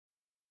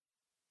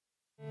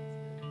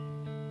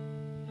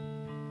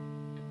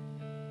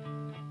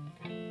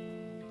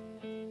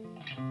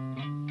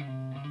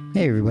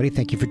Hey everybody,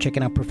 thank you for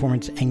checking out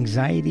Performance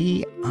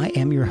Anxiety. I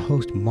am your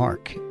host,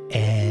 Mark,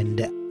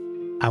 and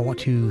I want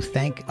to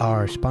thank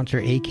our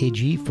sponsor,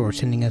 AKG, for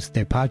sending us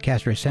their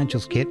Podcaster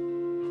Essentials kit.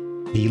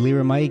 The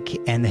Lyra mic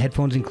and the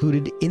headphones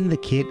included in the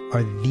kit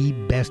are the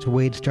best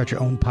way to start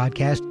your own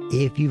podcast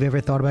if you've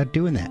ever thought about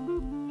doing that.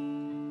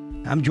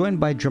 I'm joined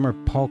by drummer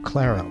Paul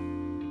Claro.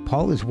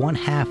 Paul is one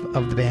half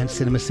of the band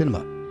Cinema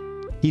Cinema.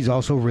 He's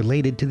also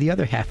related to the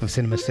other half of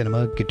Cinema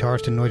Cinema,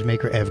 guitarist and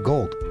noisemaker Ev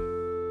Gold.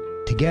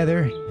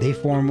 Together, they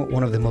form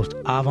one of the most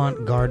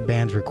avant-garde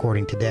bands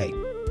recording today.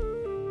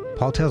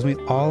 Paul tells me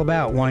all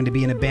about wanting to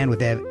be in a band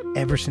with Ev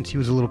ever since he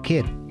was a little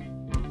kid.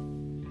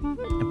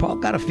 And Paul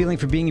got a feeling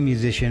for being a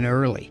musician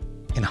early.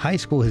 In high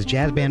school, his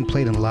jazz band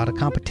played in a lot of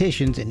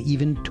competitions and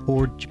even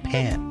toured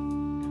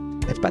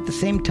Japan. That's about the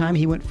same time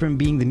he went from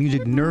being the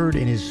music nerd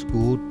in his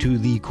school to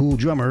the cool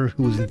drummer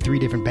who was in 3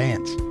 different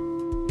bands.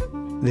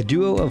 The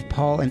duo of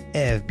Paul and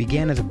Ev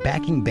began as a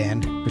backing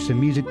band for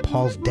some music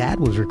Paul's dad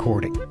was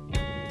recording.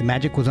 The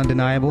magic was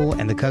undeniable,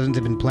 and the cousins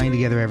have been playing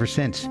together ever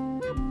since.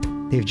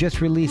 They've just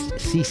released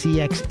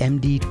CCX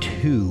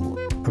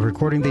MD2, a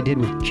recording they did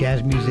with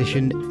jazz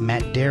musician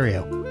Matt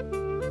Dario.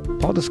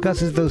 Paul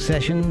discusses those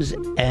sessions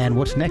and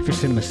what's next for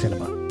Cinema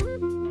Cinema.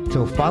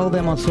 So follow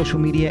them on social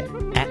media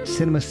at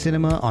Cinema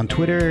Cinema on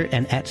Twitter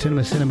and at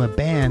Cinema Cinema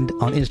Band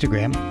on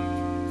Instagram.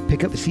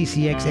 Pick up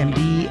CCX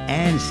MD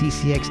and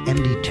CCX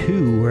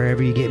MD2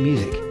 wherever you get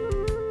music.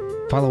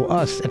 Follow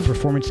us at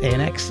Performance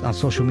ANX on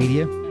social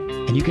media.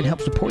 And you can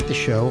help support the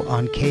show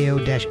on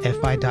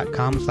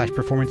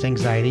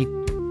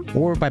ko-fi.com/performanceanxiety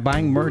or by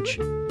buying merch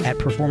at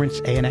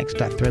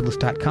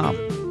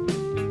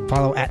performanceanx.threadless.com.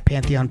 Follow at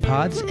Pantheon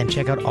Pods and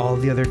check out all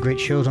of the other great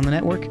shows on the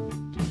network.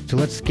 So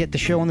let's get the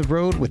show on the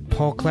road with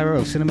Paul Claro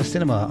of Cinema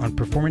Cinema on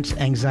Performance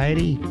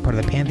Anxiety, part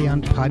of the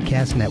Pantheon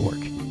Podcast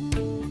Network.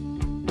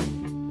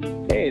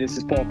 Hey, this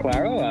is Paul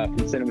Claro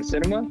from Cinema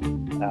Cinema.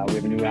 We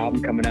have a new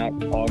album coming out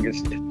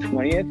August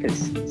 20th.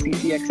 It's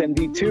CCX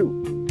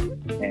MD2.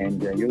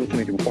 And you're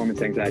listening to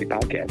Performance Anxiety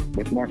Podcast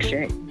with Mark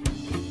Shea.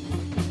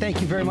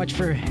 Thank you very much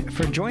for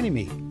joining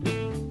me.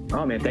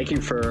 Oh man, thank you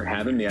for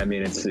having me. I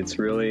mean, it's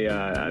really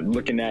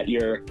looking at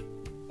your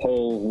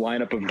whole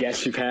lineup of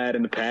guests you've had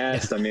in the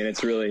past. I mean,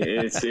 it's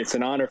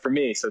an honor for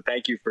me. So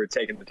thank you for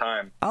taking the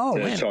time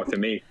to talk to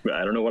me.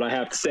 I don't know what I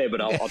have to say, but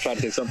I'll try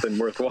to say something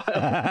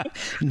worthwhile.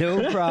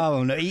 No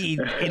problem. No,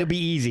 it'll be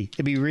easy.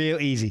 It'll be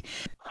real easy.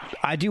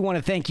 I do want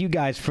to thank you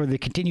guys for the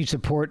continued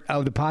support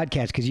of the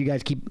podcast, because you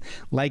guys keep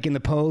liking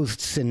the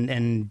posts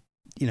and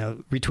you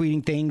know,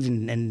 retweeting things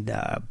and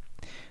I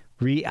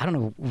don't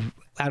know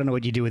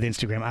what you do with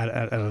Instagram.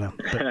 I don't know.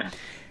 But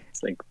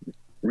it's like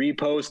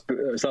repost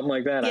or something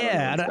like that.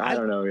 Yeah, I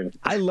don't know.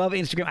 I love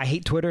Instagram. I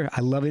hate Twitter.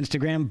 I love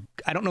Instagram.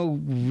 I don't know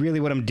really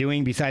what I'm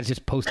doing besides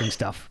just posting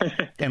stuff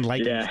and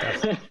liking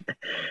stuff.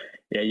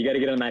 Yeah, you got to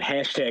get on that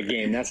hashtag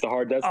game. That's the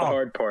hard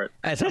part.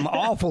 I'm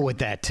awful with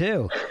that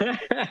too.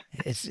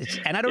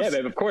 And I don't. Yeah,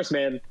 but of course,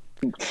 man.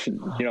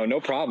 You know, no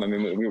problem. I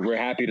mean, we're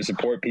happy to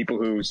support people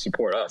who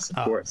support us,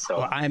 of course. So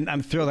well,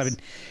 I'm thrilled. I mean,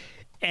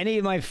 any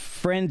of my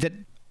friends that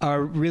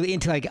are really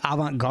into like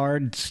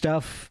avant-garde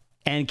stuff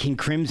and King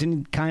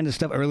Crimson kind of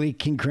stuff, early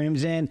King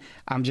Crimson,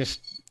 I'm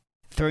just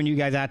throwing you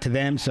guys out to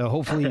them. So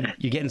hopefully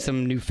you're getting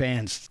some new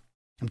fans.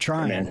 I'm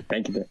trying. Man,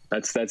 thank you.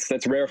 That's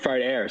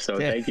rarefied air. So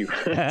Thank you.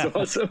 That's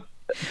awesome.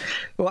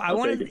 Well, I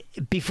wanted,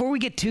 before we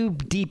get too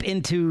deep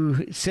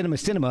into Cinema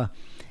Cinema,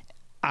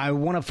 I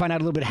want to find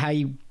out a little bit how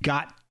you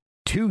got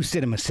to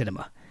Cinema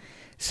Cinema.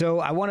 So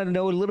I wanted to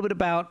know a little bit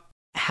about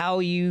how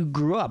you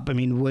grew up. I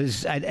mean,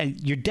 was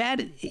your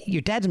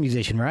dad's a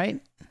musician, right?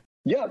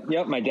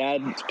 Yep. My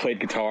dad played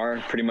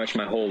guitar pretty much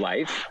my whole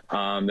life,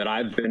 that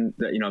I've been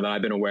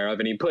aware of.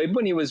 And he played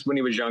when he was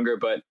younger,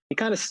 but he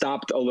kind of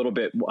stopped a little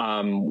bit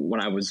when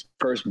I was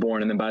first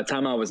born. And then by the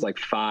time I was like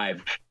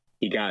 5,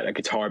 he got a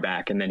guitar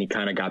back, and then he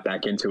kind of got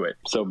back into it.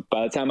 So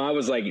by the time I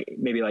was like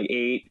maybe like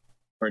 8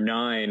 or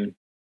 9,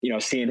 you know,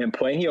 seeing him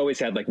play, he always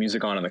had like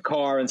music on in the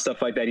car and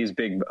stuff like that. He's a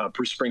big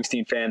Bruce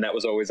Springsteen fan. That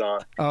was always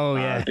on. Oh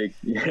yeah. Like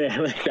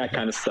that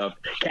kind of stuff.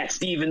 Cat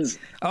Stevens.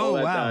 Oh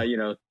wow. You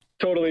know,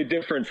 totally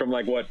different from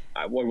like what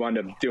I wound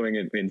up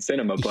doing in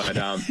cinema. But,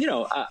 you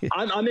know,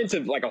 I'm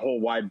into like a whole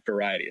wide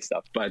variety of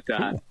stuff. But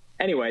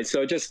anyway,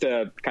 so just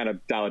to kind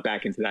of dial it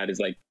back into that is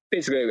like,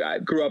 basically I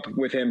grew up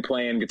with him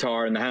playing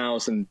guitar in the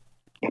house and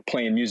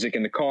playing music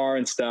in the car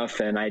and stuff.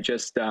 And I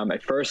just,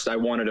 at first I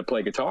wanted to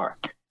play guitar,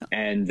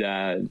 and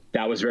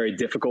that was very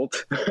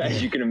difficult,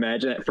 as you can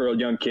imagine, for a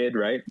young kid,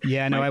 right?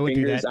 Yeah, no, I went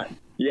through that.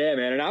 Yeah,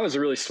 man. And I was a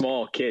really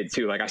small kid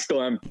too. Like I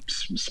still am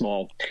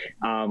small,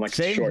 like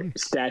Same. Short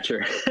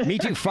stature. Me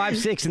too.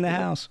 5'6" in the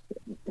house.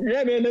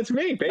 Yeah, man, that's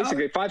me.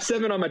 Basically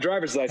 5'7" on my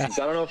driver's license.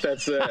 I don't know if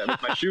that's with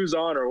my shoes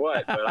on or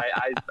what, but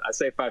I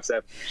say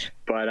 5'7".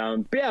 But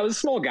yeah, I was a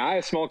small guy,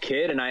 a small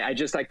kid, and I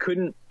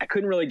couldn't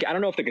really. I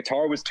don't know if the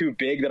guitar was too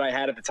big that I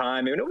had at the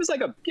time. I mean, it was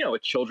like a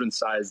children's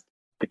sized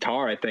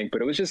guitar, I think,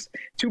 but it was just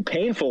too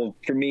painful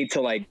for me to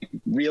like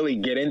really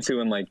get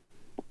into and like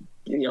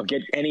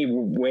get any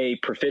way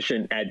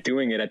proficient at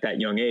doing it at that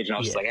young age. And I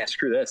was just like,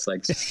 screw this.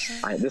 Like,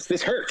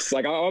 this hurts.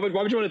 Like, why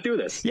would you want to do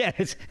this? Yeah,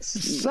 it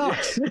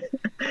sucks.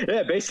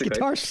 Yeah, basically.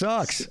 Guitar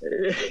sucks.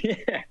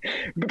 Yeah,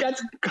 but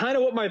that's kind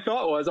of what my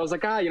thought was. I was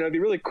like, it'd be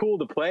really cool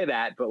to play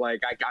that, but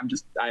like, I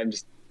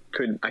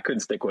couldn't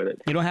stick with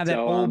it. You don't have that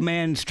old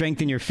man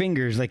strength in your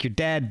fingers like your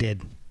dad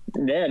did.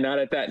 Yeah, not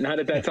at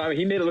that time.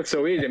 He made it look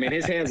so easy. I mean,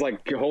 his hand's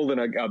like holding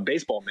a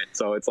baseball mitt,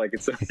 so it's like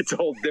it's a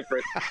whole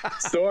different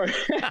story.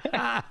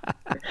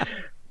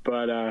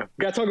 But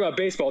we got to talk about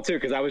baseball too,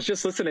 because I was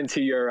just listening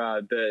to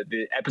your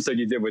the episode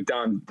you did with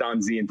Don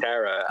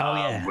Zientara. Oh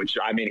yeah. Which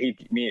I mean,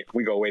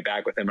 we go way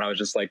back with him, and I was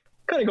just like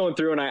kind of going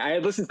through, and I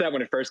had listened to that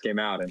when it first came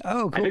out, and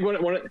cool. I think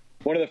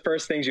one of the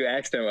first things you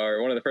asked him,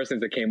 or one of the first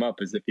things that came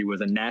up, is if he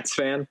was a Nats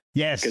fan.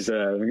 Yes. Because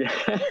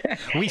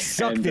we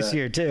sucked this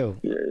year too.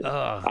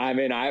 I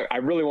mean, I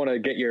really want to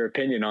get your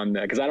opinion on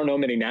that, because I don't know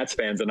many Nats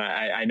fans, and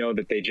I know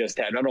that they just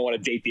had. I don't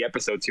want to date the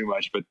episode too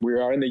much, but we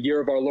are in the year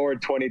of our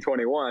Lord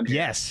 2021.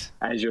 Yes.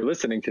 As you're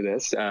listening to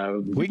this,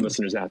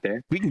 listeners out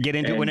there, we can get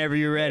into it whenever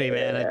you're ready,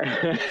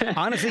 man.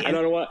 Honestly, I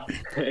don't know what.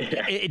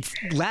 It's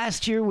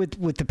last year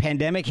with the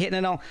pandemic hitting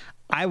and all.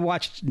 I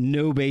watched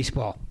no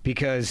baseball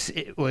because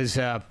it was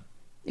kind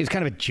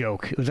of a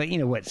joke. It was like,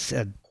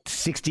 a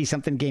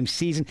 60-something game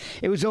season.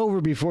 It was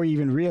over before you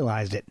even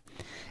realized it.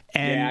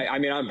 And yeah, I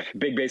mean, I'm a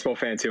big baseball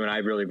fan too, and I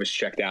really was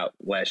checked out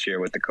last year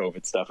with the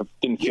COVID stuff. It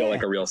didn't feel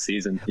like a real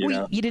season. You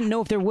know? You didn't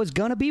know if there was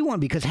going to be one,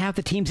 because half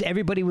the teams,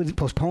 everybody was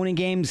postponing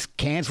games,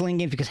 canceling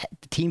games because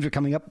the teams were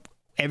coming up.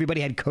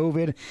 Everybody had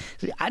COVID.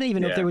 So I didn't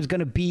even know if there was going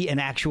to be an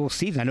actual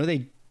season. I know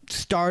they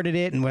started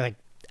it, and we're like,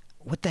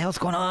 what the hell's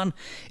going on?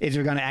 Is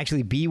there going to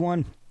actually be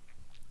one?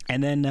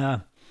 And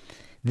then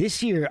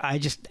this year,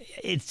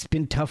 it's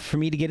been tough for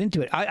me to get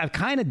into it. I've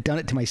kind of done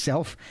it to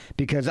myself,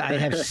 because I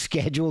have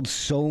scheduled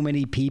so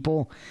many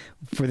people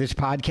for this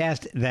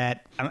podcast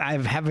that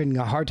I'm having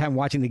a hard time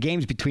watching the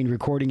games between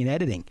recording and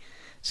editing.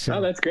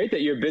 So that's great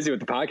that you're busy with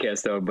the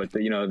podcast, though. But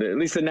at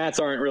least the Nats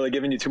aren't really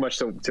giving you too much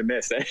to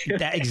miss.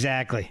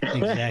 Exactly.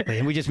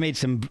 And we just made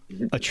some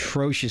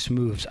atrocious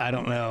moves. I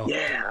don't know.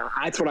 Yeah,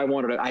 that's what I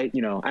wanted.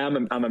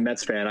 I'm a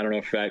Mets fan. I don't know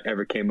if that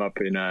ever came up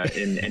in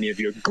any of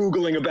your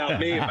Googling about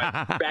me,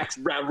 my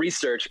background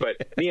research. But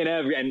me and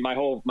Ev and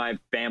my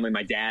family,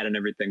 my dad and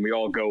everything, we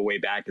all go way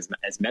back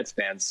as Mets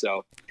fans.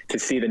 So to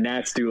see the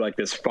Nats do like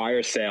this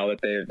fire sale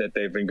that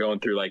they've been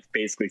going through, like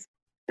basically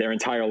their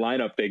entire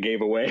lineup they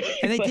gave away.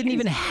 And they didn't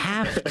even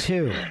have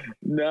to.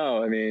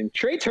 No, I mean,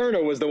 Trey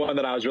Turner was the one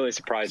that I was really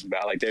surprised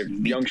about. Like, their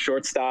young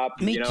shortstop,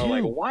 Me too.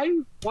 like,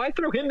 why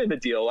throw him in the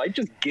deal? Like,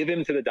 just give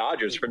him to the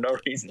Dodgers for no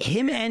reason.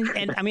 Him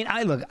and I mean,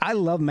 I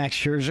love Max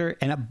Scherzer,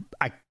 and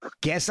I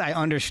guess I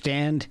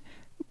understand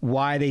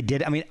why they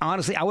did. I mean,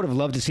 honestly, I would have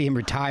loved to see him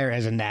retire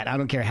as a Nat. I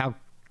don't care how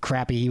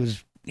crappy he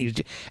was.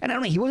 And I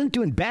don't know, he wasn't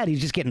doing bad. He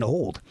was just getting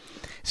old.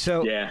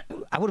 So yeah,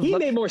 I would have. He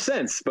made more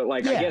sense, but I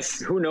guess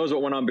who knows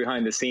what went on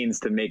behind the scenes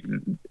to make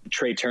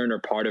Trey Turner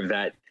part of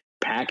that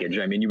package.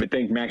 I mean, you would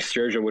think Max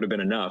Scherzer would have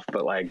been enough,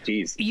 but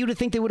geez. You'd have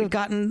think they would have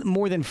gotten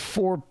more than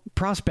 4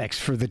 prospects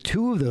for the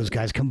 2 of those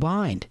guys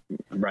combined.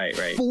 Right.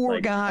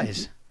 4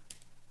 guys.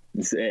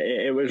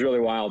 It was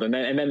really wild, and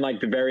then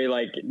the very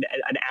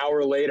an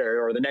hour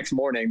later or the next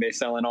morning they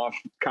selling off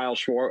Kyle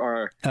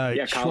Schwarber. Kyle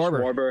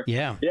Schwarber.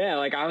 Yeah.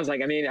 I was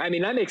like, I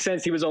mean that makes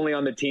sense. He was only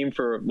on the team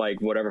for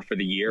whatever for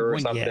the year or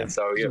something. Yeah,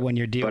 so it's a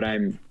 1-year deal.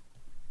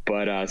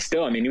 But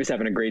still, I mean, he was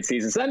having a great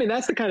season. So I mean,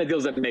 that's the kind of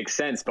deals that make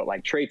sense. But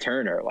Trey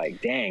Turner,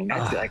 dang,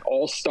 that's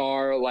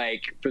all-star,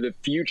 for the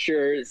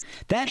future.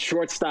 That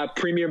shortstop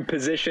premium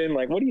position.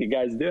 What do you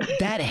guys do?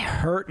 That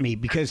hurt me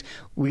because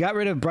we got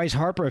rid of Bryce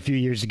Harper a few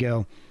years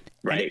ago.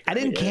 Right. I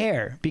didn't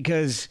care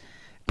because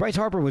Bryce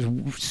Harper was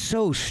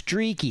so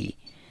streaky,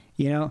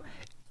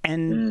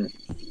 and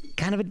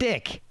kind of a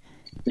dick.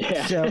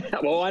 Yeah. So,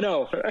 well, I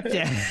know.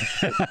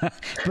 Yeah.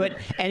 But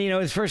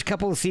his first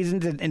couple of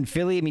seasons in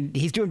Philly, I mean,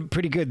 he's doing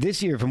pretty good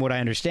this year from what I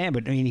understand.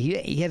 But I mean,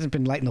 he hasn't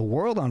been lighting the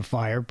world on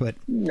fire. But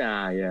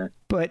yeah.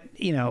 But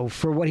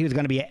for what he was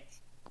going to be,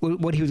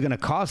 what he was going to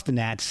cost the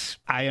Nats,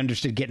 I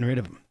understood getting rid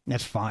of him.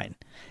 That's fine.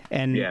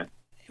 And I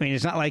mean,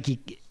 it's not like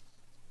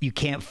you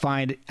can't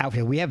find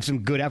outfield. We have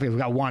some good outfield. We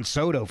got Juan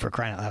Soto, for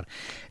crying out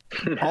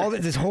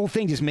loud. This whole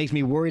thing just makes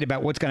me worried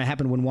about what's going to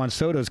happen when Juan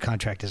Soto's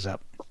contract is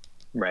up.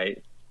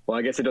 Right. Well,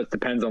 I guess it just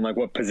depends on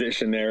what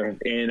position they're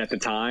in at the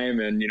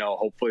time, and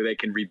hopefully they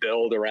can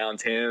rebuild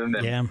around him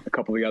and a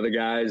couple of the other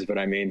guys. But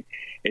I mean,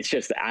 it's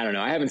just I don't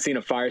know. I haven't seen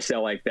a fire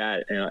sale like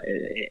that.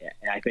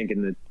 I think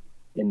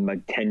in my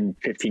 10,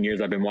 15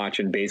 years I've been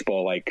watching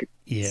baseball,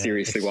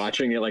 seriously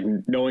watching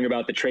it, knowing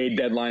about the trade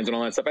deadlines and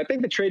all that stuff. I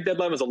think the trade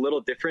deadline was a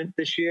little different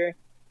this year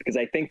because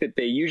I think that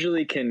they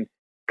usually can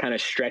kind of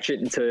stretch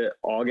it into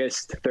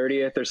August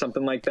 30th or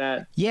something like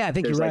that. Yeah, I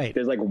think you're right.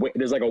 There's like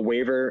a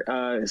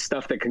waiver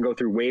stuff that can go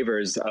through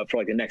waivers for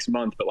like the next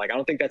month, but like I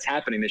don't think that's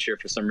happening this year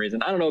for some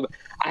reason. I don't know.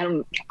 I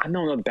don't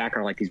know the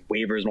background, like these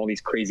waivers and all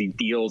these crazy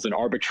deals and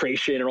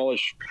arbitration and all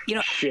this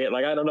shit.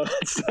 Like I don't know.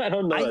 I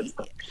don't know.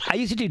 I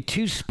used to do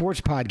 2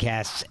 sports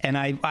podcasts, and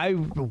I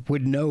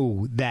would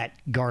know that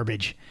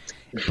garbage,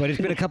 but it's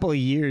been a couple of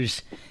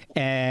years,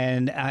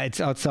 and it's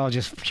all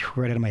just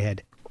right out of my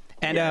head.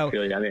 And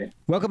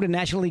welcome to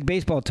National League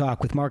Baseball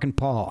Talk with Mark and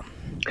Paul.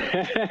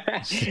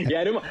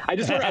 Yeah,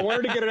 I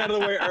wanted to get it out of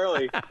the way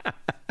early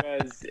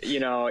because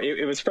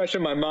it was fresh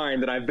in my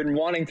mind that I've been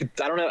wanting to.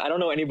 I don't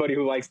know anybody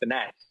who likes the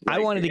Nats. Like, I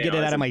wanted to get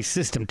it out of my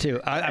system too.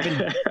 I've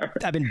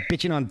been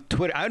bitching on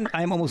Twitter.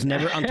 I'm almost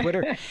never on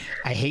Twitter.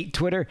 I hate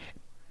Twitter,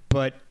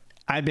 but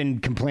I've been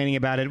complaining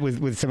about it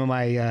with some of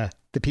my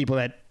the people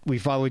that we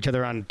follow each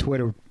other on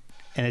Twitter,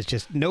 and it's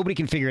just nobody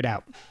can figure it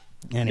out.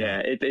 Anyway.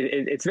 Yeah,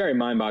 it's very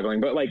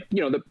mind-boggling. But like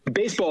the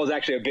baseball is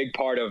actually a big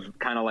part of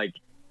kind of like,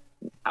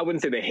 I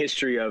wouldn't say the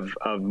history of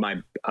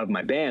my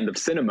band of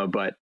Cinema,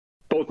 but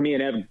both me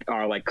and Ev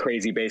are like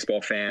crazy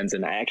baseball fans,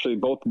 and actually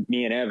both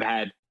me and Ev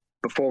had,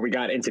 before we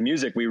got into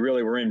music, we were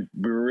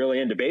really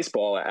into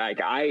baseball. Like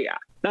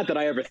not that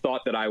I ever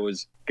thought that I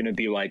was going to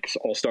be like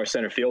all-star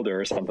center fielder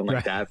or something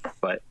like that,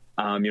 but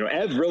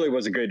Ev really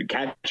was a good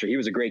catcher. He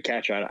was a great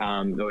catcher.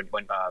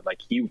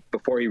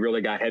 Before he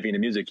really got heavy into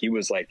music, he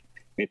was like,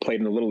 he played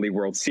in the Little League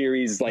World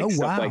Series, like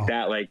stuff like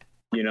that,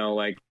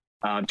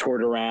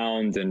 toured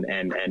around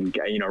and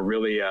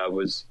really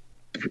was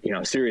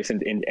serious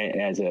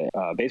as a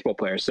baseball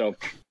player. So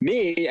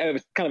me, it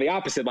was kind of the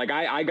opposite. Like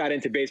I got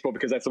into baseball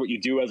because that's what you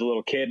do as a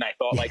little kid, and I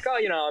thought like,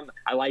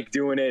 I like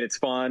doing it, it's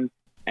fun.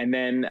 And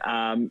then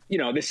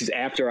this is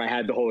after I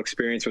had the whole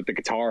experience with the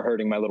guitar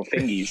hurting my little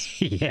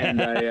fingies. Yeah.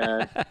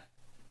 And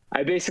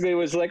I basically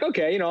was like,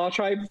 okay, I'll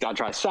try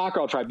soccer,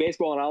 I'll try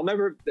baseball, and I'll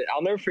never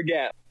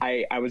forget.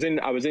 I was in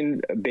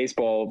a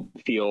baseball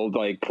field,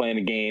 like playing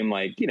a game,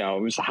 like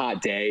it was a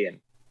hot day, and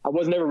I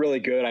was never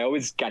really good. I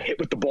always got hit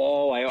with the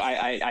ball.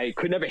 I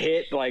could never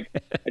hit. Like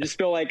I just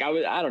feel like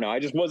I don't know. I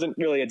just wasn't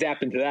really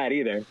adapting to that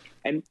either.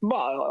 And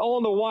all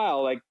in the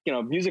while, like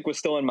music was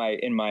still in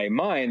my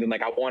mind, and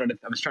like I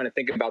was trying to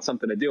think about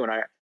something to do, and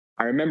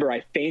I remember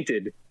I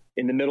fainted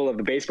in the middle of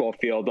the baseball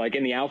field, like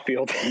in the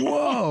outfield.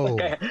 Whoa!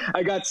 Like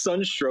I got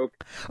sunstroke,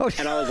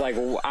 and I was like,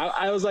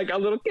 I was like a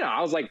little,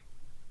 I was like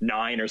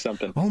 9 or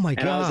something. Oh my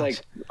god!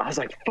 I was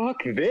like, fuck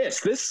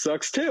this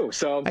sucks too.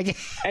 So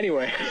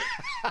anyway,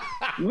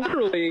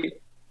 literally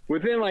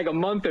within like a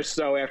month or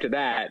so after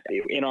that,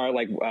 in our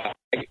I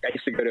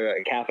used to go to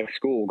a Catholic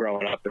school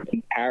growing up in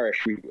the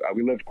parish.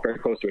 We lived very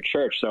close to a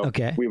church, so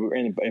we were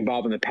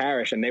involved in the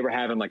parish, and they were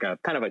having like a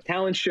kind of a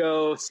talent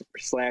show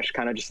 /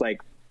 kind of just like.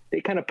 They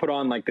kind of put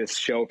on like this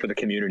show for the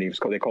community.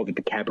 They called it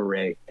the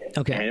Cabaret.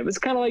 Okay. And it was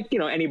kind of like,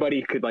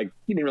 anybody could you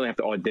didn't really have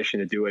to audition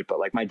to do it, but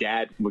like my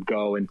dad would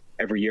go and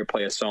every year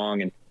play a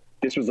song. And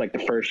this was like the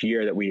first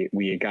year that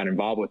we got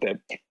involved with it.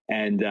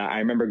 And I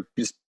remember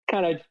just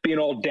kind of being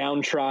all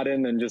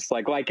downtrodden and just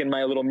like liking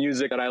my little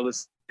music that I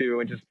listened to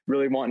and just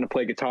really wanting to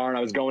play guitar. And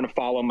I was going to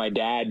follow my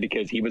dad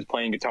because he was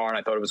playing guitar and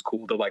I thought it was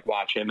cool to like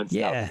watch him and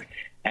stuff.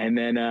 And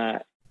then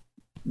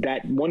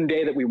that one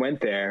day that we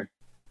went there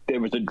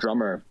was a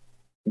drummer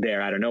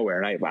there out of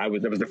nowhere, and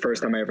that was the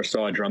first time I ever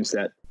saw a drum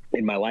set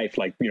in my life.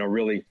 Like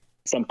really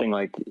something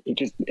like it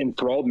just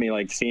enthralled me,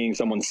 like seeing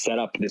someone set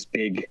up this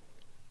big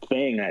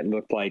thing that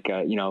looked like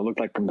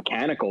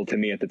mechanical to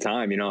me at the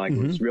time. It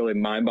was really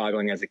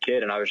mind-boggling as a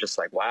kid, and I was just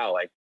like, wow.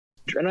 Like,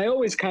 and I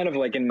always kind of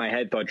like in my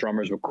head thought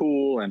drummers were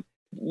cool, and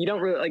you don't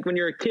really like when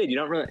you're a kid,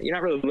 you're not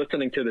really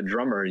listening to the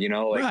drummer, right.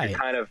 You're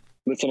kind of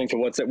listening to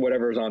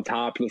whatever's on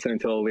top, listening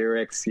to the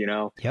lyrics,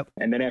 Yep.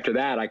 And then after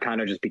that, I kind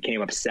of just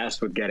became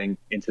obsessed with getting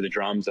into the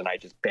drums, and I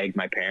just begged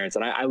my parents.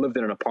 And I lived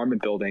in an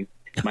apartment building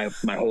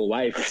my whole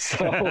life,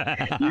 so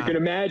you can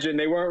imagine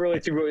they weren't really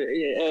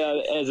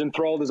too as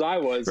enthralled as I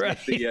was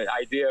with the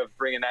idea of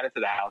bringing that into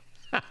the house.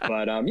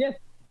 But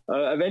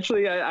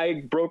eventually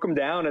I broke them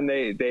down, and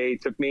they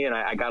took me, and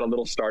I got a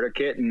little starter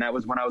kit, and that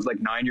was when I was like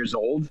 9 years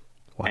old.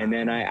 Wow. And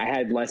then I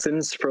had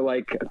lessons for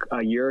like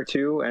a year or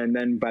two. And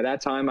then by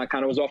that time, I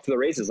kind of was off to the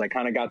races. I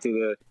kind of got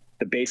to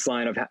the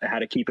baseline of how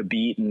to keep a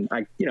beat. And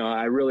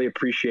I really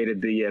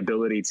appreciated the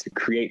ability to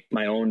create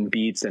my own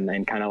beats and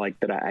kind of like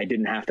that. I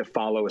didn't have to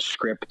follow a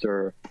script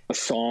or a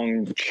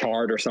song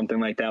chart or something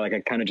like that. Like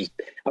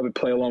I would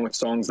play along with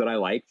songs that I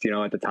liked,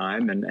 at the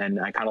time. And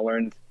I kind of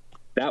learned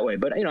that way.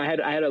 But, I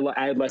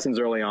had lessons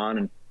early on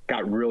and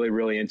got really,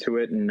 really into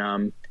it.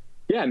 And,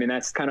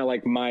 that's kind of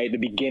like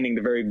the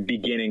very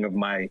beginning of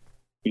my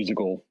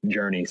musical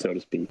journey, so to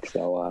speak.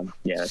 So,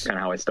 that's kind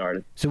of how I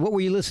started. So what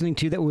were you listening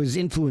to that was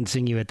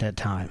influencing you at that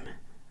time?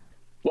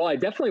 Well, I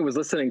definitely was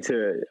listening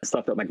to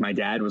stuff that like my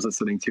dad was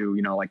listening to,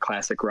 like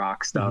classic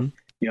rock stuff.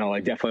 Mm-hmm.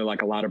 Like definitely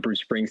like a lot of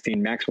Bruce Springsteen.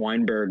 Max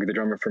Weinberg, the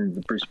drummer from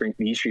the Bruce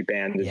Springsteen E Street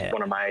Band, is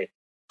one of my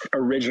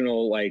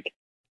original like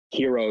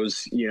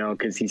heroes,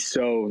 because he's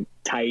so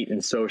tight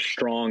and so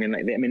strong.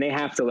 And they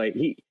have to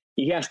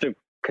he has to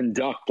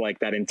conduct like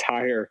that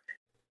entire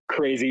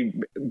crazy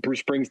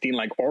Bruce Springsteen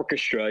like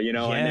orchestra, you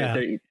know,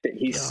 and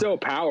he's so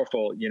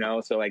powerful, you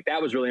know, so like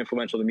that was really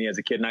influential to me as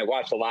a kid. And I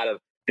watched a lot of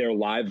their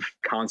live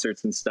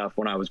concerts and stuff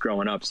when I was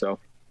growing up. So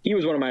he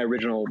was one of my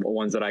original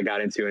ones that I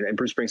got into. And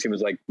Bruce Springsteen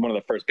was like one of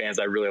the first bands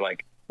I really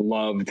like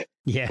loved,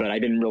 but I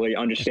didn't really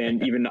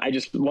understand even, I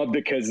just loved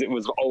it because it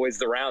was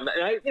always around.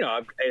 And I, you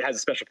know, it has a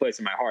special place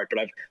in my heart, but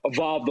I've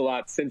evolved a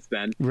lot since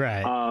then.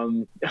 Right.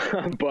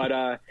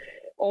 But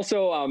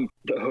also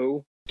The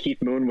Who.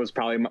 Keith Moon was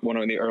probably one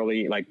of the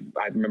early, like,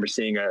 I remember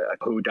seeing a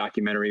Who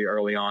documentary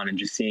early on and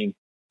just seeing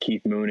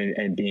Keith Moon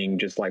and being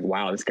just like,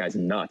 wow, this guy's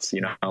nuts,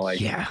 you know,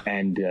 like,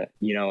 and,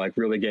 you know, like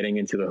really getting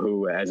into The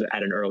Who at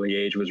an early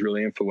age was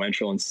really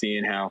influential, and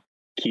seeing how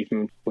Keith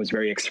Moon was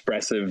very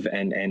expressive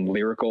and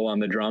lyrical on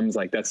the drums.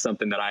 Like that's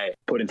something that I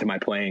put into my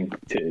playing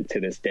to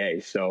this day.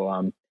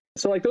 So,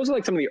 so like those are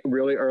like some of the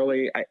really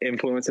early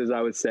influences,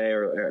 I would say,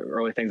 or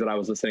early things that I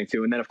was listening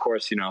to. And then of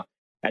course, you know,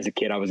 as a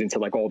kid, I was into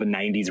like all the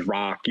 90s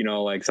rock, you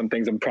know, like some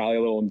things I'm probably a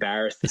little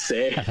embarrassed to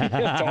say, talk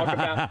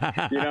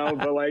about, you know,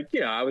 but like, you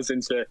know, I was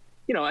into,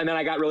 you know, and then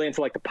I got really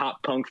into like the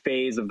pop punk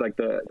phase of like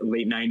the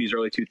late 90s,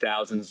 early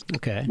 2000s.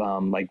 Okay.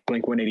 Like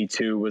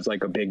Blink-182 was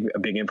like a big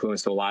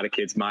influence to a lot of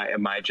kids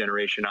my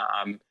generation.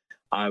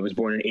 I was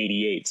born in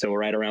 88. So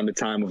right around the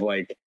time of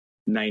like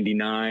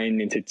 99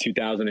 into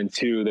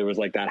 2002, there was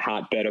like that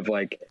hotbed of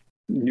like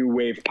new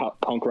wave pop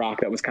punk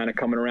rock that was kind of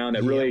coming around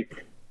that really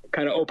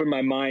kind of opened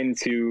my mind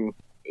to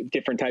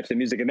different types of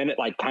music. And then it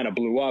like kind of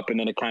blew up, and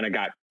then it kind of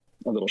got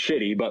a little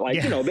shitty, but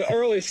like, you know, the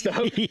early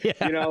stuff, you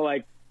know,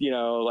 like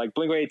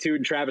Blink-182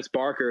 and Travis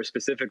Barker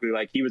specifically,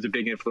 like he was a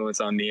big influence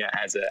on me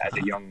as a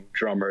young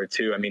drummer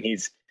too. I mean,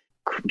 he's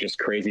just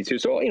crazy too.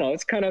 So, you know,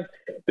 it's kind of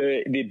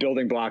the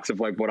building blocks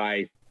of like what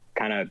I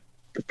kind of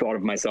thought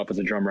of myself as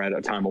a drummer at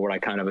a time, or what I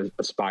kind of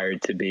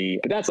aspired to be.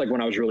 But that's like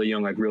when I was really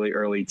young, like really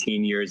early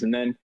teen years. And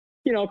then,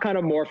 you know, kind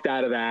of morphed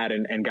out of that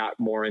and got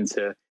more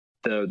into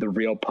the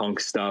real punk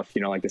stuff,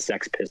 you know, like the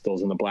Sex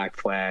Pistols and the Black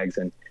Flags,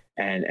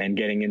 and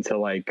getting into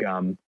like,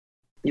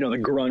 you know, the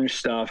grunge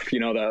stuff, you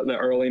know, the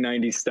early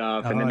 90s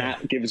stuff. And then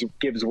that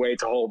gives way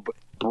to whole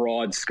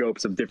broad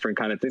scopes of different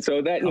kind of things.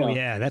 So that, you know,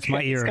 that's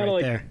my era right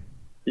like, there.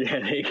 Yeah,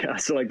 there you go.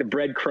 So like the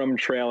breadcrumb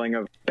trailing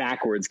of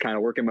backwards, kind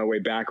of working my way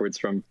backwards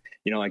from,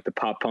 you know, like the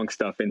pop punk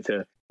stuff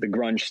into the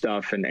grunge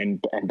stuff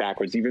and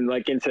backwards, even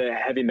like into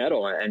heavy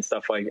metal and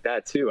stuff like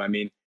that too. I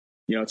mean,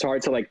 you know, it's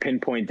hard to like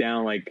pinpoint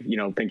down, like, you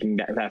know, thinking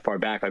that far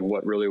back, like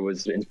what really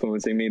was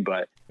influencing me,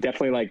 but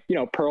definitely like, you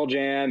know, Pearl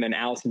Jam and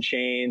Alice in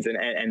Chains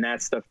and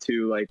that stuff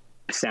too, like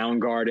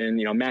Soundgarden,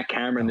 you know, Matt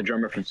Cameron, the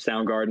drummer from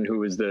Soundgarden,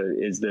 who is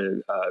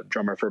the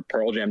drummer for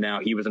Pearl Jam now.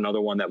 He was another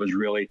one that was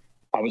really,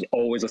 I was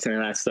always listening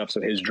to that stuff.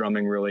 So his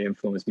drumming really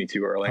influenced me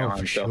too early on.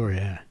 For sure,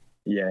 yeah.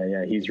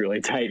 Yeah, he's really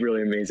tight,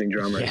 really amazing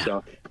drummer. Yeah.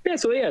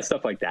 So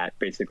stuff like that.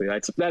 Basically,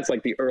 that's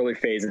like the early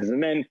phases.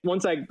 And then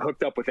once I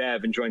hooked up with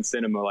Ev and joined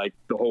Cinema, like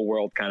the whole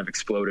world kind of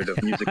exploded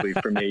of musically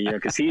for me. You know,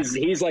 because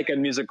he's like a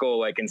musical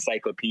like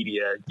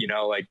encyclopedia. You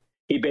know, like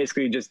he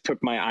basically just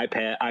took my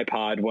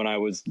iPod when I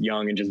was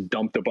young and just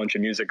dumped a bunch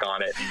of music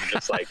on it, and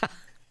just like.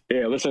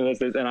 Yeah, listen to this,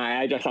 and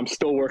I'm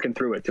still working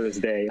through it to this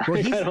day.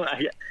 Well,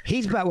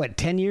 he's about what,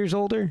 10 years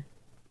older?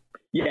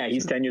 Yeah,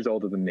 he's 10 years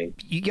older than me.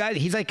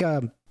 He's like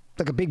a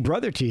big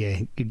brother to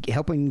you,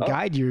 helping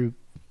guide you,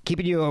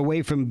 keeping you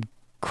away from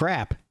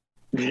crap.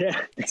 Yeah,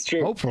 it's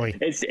true. Hopefully,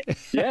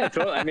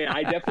 totally. I mean,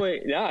 I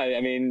definitely, I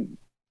mean,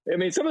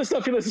 some of the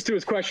stuff he listens to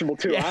is questionable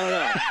too. Yeah.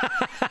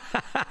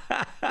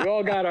 I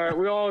don't know.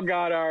 we all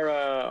got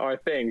our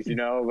things, you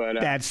know. But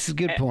that's a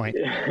good point.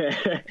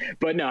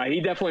 But no,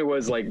 he definitely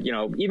was like, you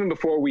know, even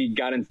before we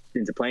got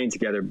into playing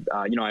together,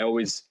 you know, I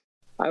always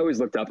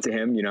looked up to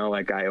him. You know,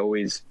 like I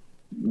always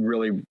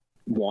really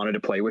wanted to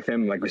play with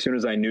him. Like as soon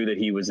as I knew that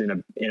he was in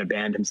a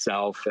band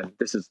himself, and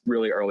this is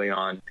really early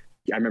on.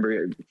 I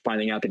remember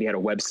finding out that he had a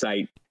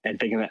website and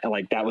thinking that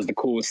like that was the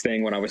coolest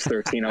thing when I was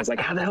 13. I was like,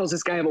 how the hell does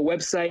this guy have a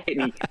website?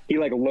 And he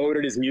like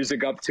loaded his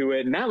music up to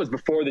it. And that was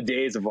before the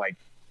days of like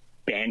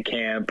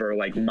Bandcamp or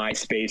like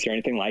MySpace or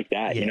anything like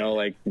that, you know,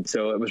 like,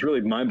 so it was really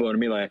mind blowing to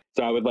me. Like,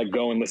 so I would like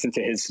go and listen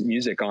to his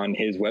music on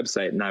his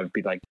website, and I would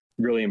be like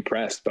really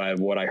impressed by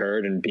what I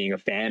heard, and being a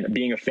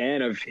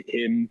fan of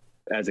him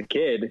as a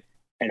kid,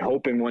 and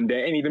hoping one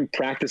day, and even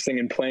practicing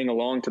and playing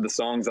along to the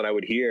songs that I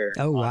would hear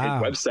on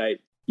his website.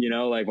 You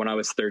know, like when I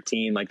was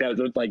 13, like that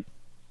was like,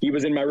 he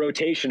was in my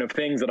rotation of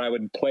things that I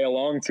would play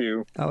along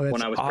to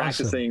when I was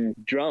practicing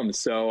drums.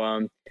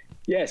 So,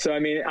 so I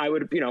mean, I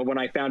would, you know, when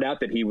I found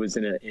out that he was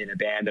in a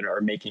band or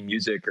making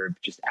music or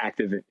just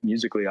active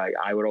musically,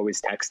 I would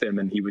always text him,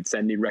 and he would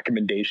send me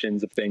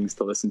recommendations of things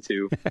to listen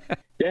to.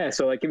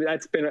 So like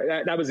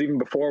that was even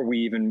before we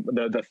even,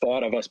 the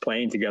thought of us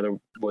playing together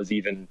was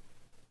even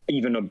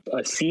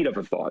a seed of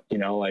a thought, you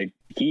know, like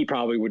he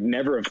probably would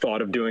never have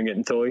thought of doing it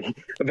until he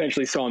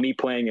eventually saw me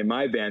playing in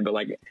my band. But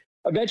like,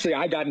 eventually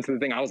I got into the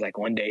thing. I was like,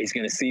 one day he's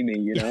going to see me,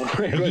 you know,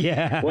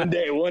 one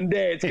day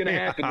it's going to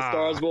happen. The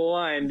stars will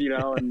align, you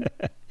know, and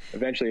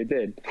eventually it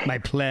did. My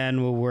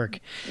plan will work.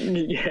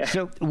 Yeah.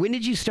 So when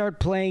did you start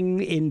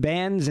playing in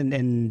bands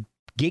and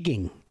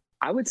gigging?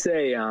 I would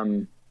say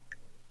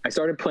I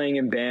started playing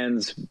in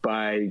bands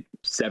by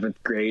 7th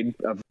grade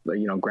of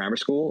grammar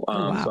school.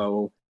 Wow.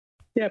 So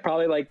yeah,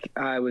 probably like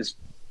I was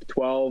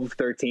 12,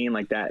 13,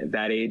 like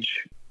that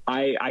age.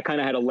 I kind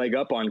of had a leg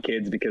up on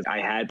kids because I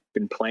had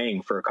been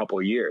playing for a couple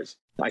of years.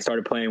 I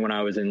started playing when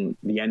I was in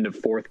the end of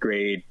 4th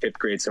grade, 5th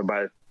grade. So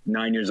by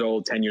 9 years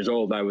old, 10 years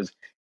old, I was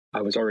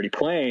already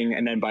playing.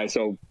 And then by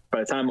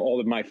the time all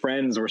of my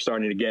friends were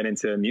starting to get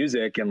into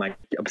music and like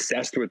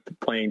obsessed with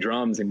playing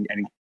drums and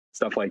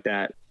stuff like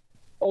that,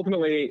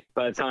 ultimately,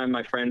 by the time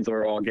my friends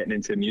were all getting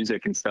into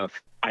music and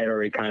stuff, I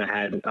already kind of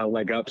had a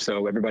leg up.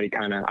 So everybody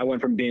I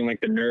went from being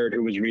like the nerd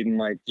who was reading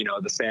like,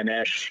 the Sam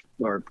Esch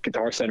or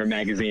Guitar Center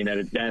magazine at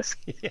a desk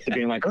to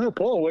being like, oh,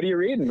 Paul, what are you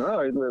reading?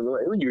 Oh,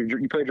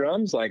 you play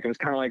drums? Like, it was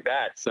kind of like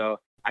that. So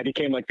I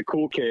became like the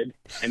cool kid,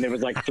 and there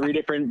was like 3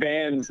 different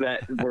bands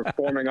that were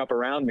forming up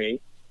around me.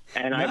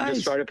 And I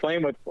just started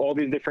playing with all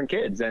these different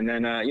kids. And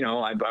then, I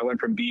went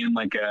from being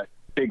like a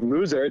big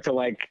loser to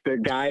like the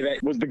guy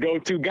that was the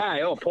go-to guy.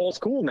 Oh, Paul's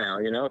cool now,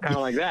 kind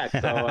of like that.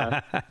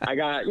 So I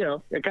got,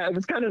 it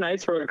was kind of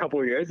nice for a couple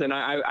of years. And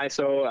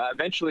so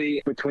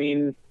eventually,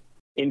 between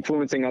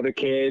influencing other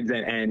kids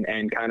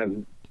and kind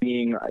of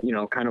being,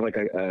 kind of like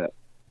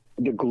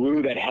the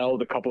glue that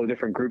held a couple of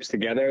different groups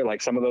together,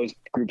 like some of those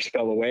groups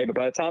fell away. But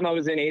by the time I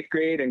was in 8th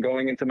grade and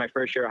going into my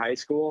first year of high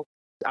school,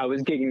 I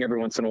was gigging every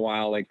once in a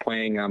while, like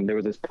playing. There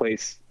was this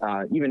place,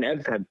 even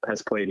Ev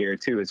has played here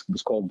too. It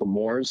was called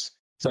L'Amour's.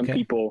 Some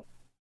people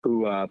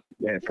who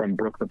from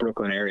the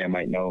Brooklyn area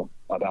might know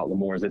about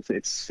L'Amour's.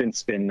 It's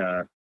since been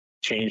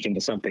changed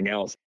into something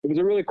else. It was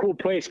a really cool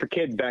place for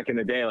kids back in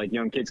the day, like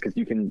young kids, because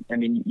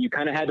you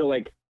kind of had to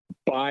like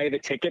buy the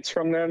tickets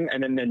from them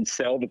and then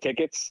sell the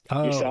tickets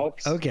yourself.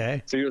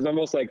 Okay. So it was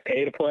almost like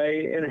pay to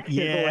play in a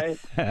way.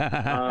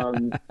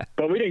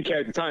 But we didn't care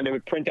at the time. They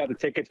would print out the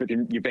tickets with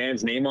your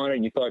band's name on it,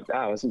 and you thought,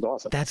 wow, this is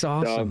awesome. That's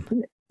awesome.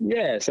 So,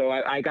 yeah, so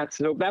I got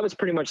to know, that was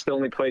pretty much the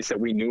only place that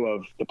we knew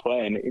of to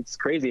play. And it's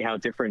crazy how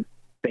different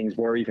things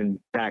were even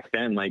back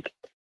then. Like,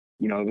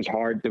 it was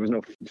hard. There was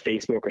no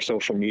Facebook or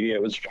social media.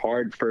 It was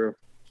hard for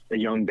a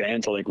young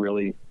band to like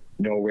really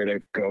know where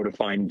to go to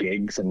find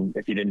gigs. And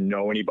if you didn't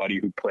know anybody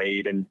who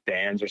played in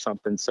bands or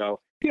something. So,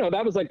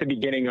 that was like the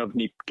beginning of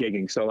me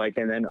gigging. So like,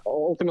 and then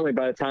ultimately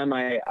by the time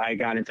I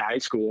got into high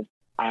school,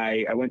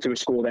 I went to a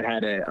school that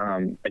had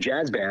a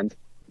jazz band.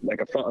 It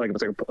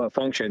was like a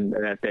function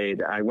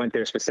that I went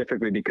there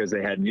specifically because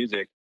they had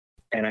music,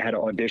 and I had to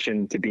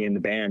audition to be in the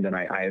band, and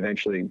I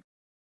eventually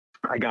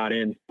got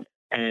in,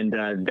 and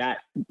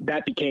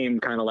that became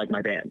kind of like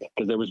my band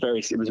because it was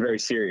very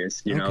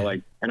serious,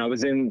 and I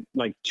was in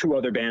like 2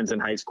 other bands in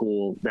high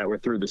school that were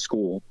through the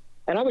school,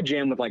 and I would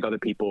jam with like other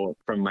people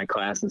from my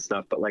class and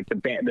stuff, but like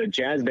the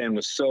jazz band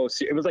was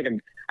it was like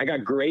I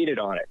got graded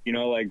on it,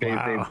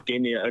 they gave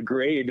me a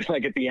grade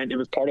like at the end. It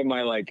was part of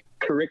my like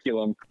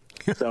curriculum.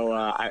 So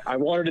I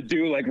wanted to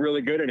do like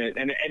really good in it.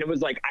 And it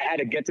was like, I had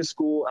to get to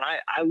school, and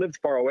I lived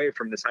far away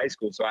from this high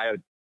school. So I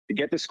had to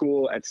get to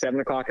school at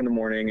 7:00 in the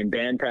morning, and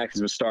band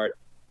practice would start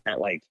at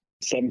like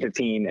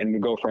 7:15 and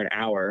we'd go for an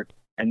hour.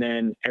 And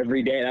then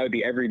every day, that would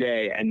be every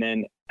day. And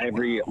then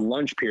every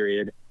lunch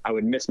period, I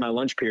would miss my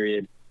lunch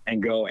period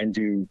and go and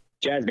do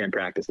jazz band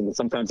practice. And then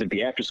sometimes it'd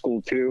be after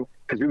school too,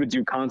 because we would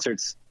do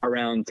concerts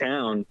around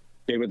town.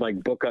 They would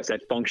like book us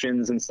at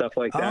functions and stuff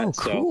like that. Oh,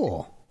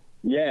 cool. So,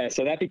 yeah,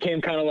 so that became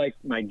kind of like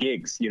my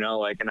gigs,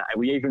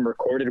 we even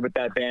recorded with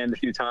that band a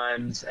few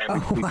times,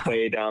 and we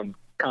played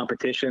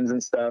competitions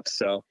and stuff.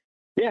 So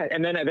yeah,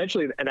 and then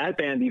eventually that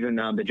band, even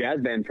the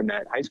jazz band from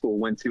that high school,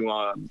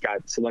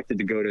 got selected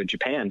to go to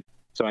Japan.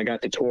 So I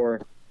got to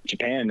tour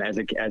Japan as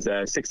a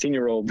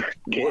 16-year-old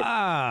kid.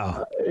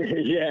 Wow.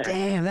 Yeah.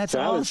 Damn, that's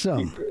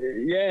awesome.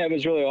 It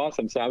was really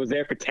awesome. So I was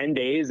there for 10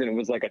 days, and it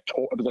was like a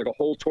tour. It was like a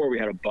whole tour. We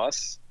had a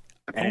bus.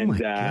 And my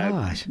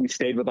gosh. We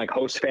stayed with like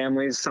host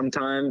families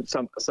sometimes,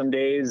 some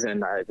days,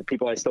 and the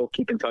people I still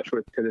keep in touch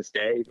with to this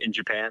day in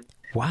Japan.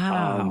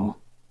 Wow.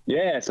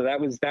 So that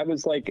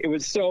was like, it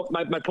was so,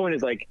 my point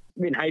is like,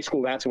 in high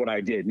school, that's what I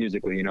did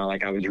musically,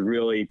 like I was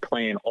really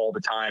playing all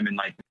the time, and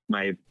like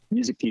my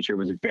music teacher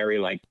was very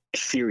like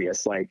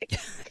serious. Like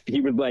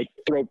he would like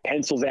throw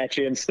pencils at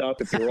you and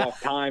stuff if you were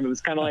off time. It was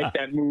kind of like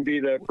that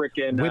movie, the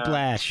freaking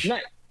Whiplash.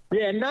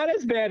 Not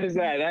as bad as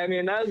that. I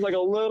mean, that was like a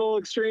little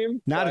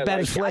extreme. Not as bad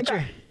as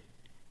Fletcher.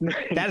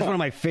 That is one of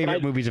my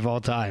favorite movies of all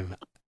time.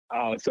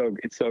 Oh, it's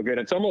so good.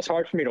 It's almost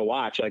hard for me to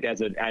watch, like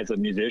as a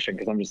musician,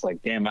 because I'm just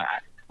like, damn,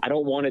 I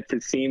don't want it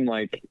to seem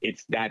like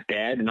it's that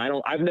bad, and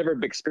I've never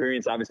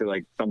experienced obviously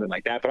like something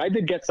like that, but I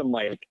did get some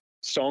like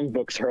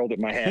songbooks hurled at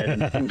my head,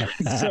 and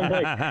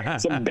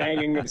some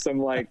banging of some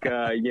like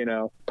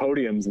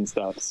podiums and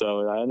stuff.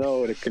 So I know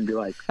what it can be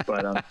like.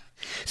 But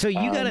so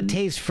you got a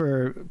taste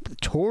for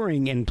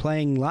touring and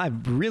playing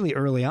live really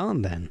early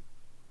on, then?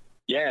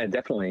 Yeah,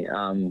 definitely.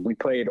 We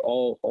played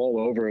all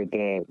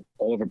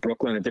over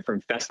Brooklyn at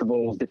different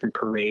festivals, different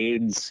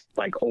parades,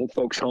 like old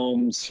folks'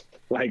 homes.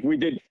 Like we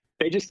did.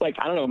 They just like,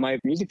 I don't know. My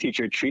music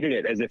teacher treated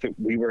it as if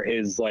we were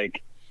his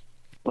like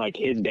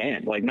his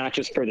band, like not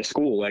just for the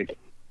school. Like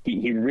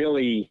he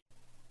really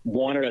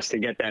wanted us to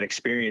get that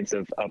experience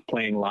of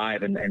playing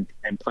live and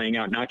playing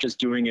out, not just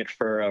doing it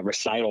for a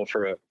recital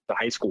for the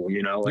high school,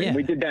 you know, and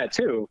we did that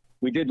too.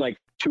 We did like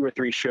 2 or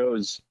 3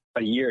 shows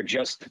a year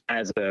just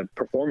as a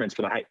performance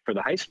for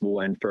the high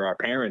school and for our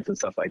parents and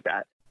stuff like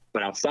that.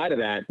 But outside of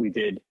that, we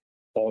did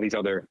all these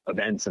other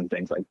events and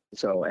things like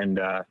so. And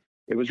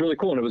it was really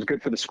cool, and it was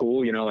good for the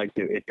school, you know, like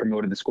it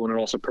promoted the school, and it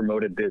also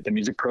promoted the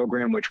music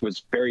program, which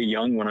was very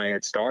young when I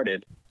had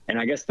started. And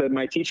I guess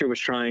my teacher was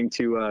trying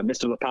to,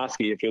 Mr.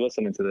 Leposki, if you're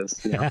listening to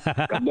this, you know,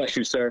 God bless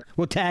you, sir.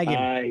 We'll tag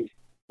him.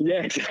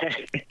 Yeah,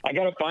 exactly. I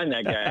got to find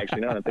that guy,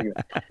 actually, now that I think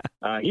of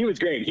it. He was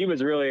great. He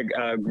was really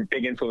a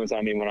big influence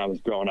on me when I was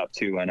growing up,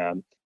 too.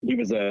 And he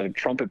was a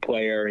trumpet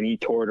player, and he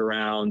toured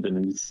around,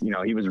 and, you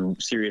know, he was a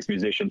serious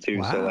musician, too.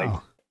 Wow. So, like,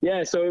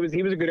 yeah, so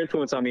he was a good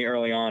influence on me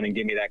early on and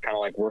gave me that kind of,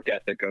 like, work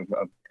ethic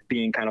of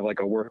being kind of like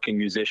a working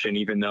musician,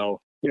 even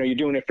though, you know, you're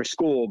doing it for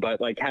school,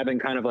 but, like, having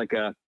kind of like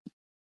a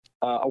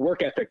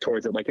work ethic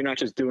towards it. Like, you're not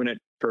just doing it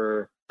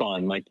for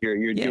fun. Like,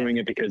 you're doing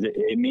it because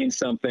it means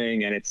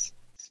something, and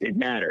it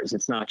matters.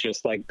 It's not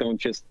just like, don't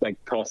just like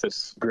toss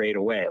this grade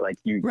away. Like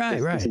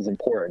this is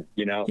important,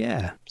 you know?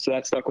 Yeah. So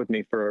that stuck with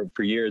me for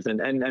years, and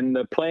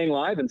the playing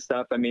live and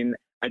stuff. I mean,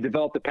 I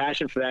developed a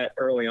passion for that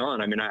early on.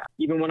 I mean,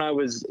 even when I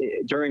was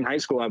during high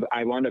school,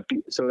 I wound up,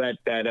 so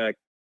that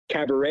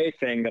cabaret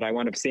thing that I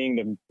wound up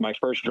seeing my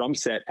first drum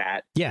set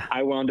at,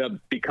 I wound up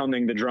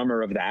becoming the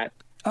drummer of that.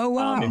 Oh,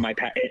 wow. In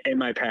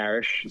my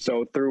parish.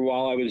 So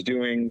while I was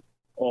doing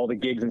all the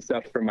gigs and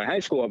stuff for my high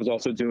school, I was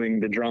also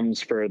doing the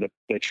drums for the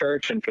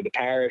church and for the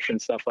parish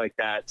and stuff like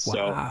that. So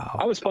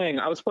I was playing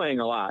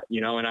a lot,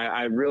 you know, and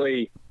I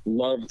really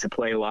loved to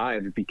play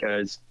live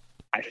because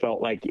I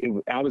felt like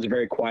I was a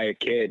very quiet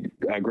kid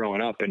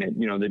growing up, and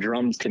you know, the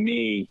drums to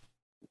me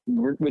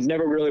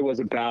never really was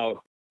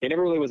about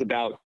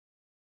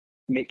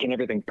making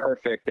everything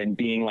perfect and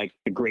being like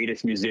the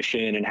greatest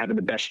musician and having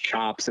the best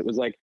chops. It was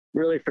like,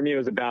 really for me, it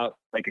was about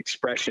like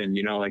expression,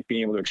 you know, like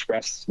being able to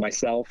express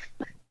myself.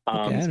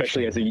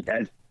 Especially as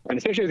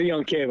a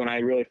young kid, when I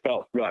really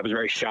felt I was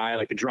very shy.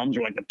 Like the drums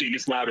were like the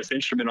biggest, loudest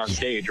instrument on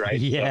stage, right?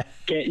 Yeah.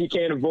 So you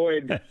can't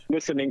avoid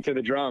listening to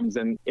the drums.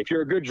 And if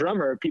you're a good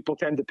drummer, people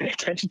tend to pay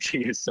attention to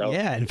you. So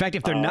yeah, in fact,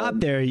 if they're not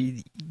there,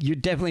 you're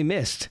definitely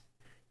missed.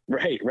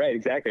 Right,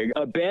 exactly.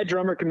 A bad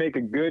drummer can make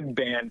a good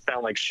band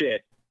sound like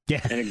shit.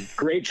 Yeah. And a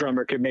great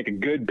drummer could make a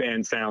good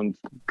band sound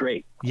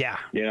great. Yeah.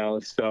 You know,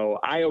 so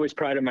I always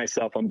prided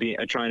myself on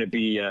trying to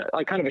be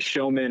like kind of a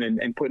showman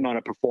and putting on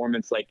a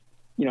performance. Like,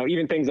 you know,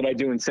 even things that I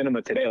do in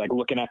cinema today, like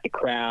looking at the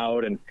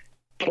crowd and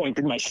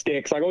pointing my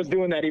sticks. Like I was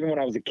doing that even when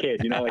I was a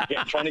kid, you know, like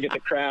trying to get the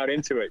crowd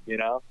into it, you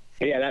know?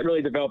 But yeah, that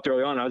really developed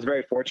early on. I was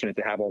very fortunate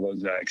to have all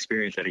those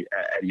experiences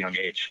at a young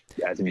age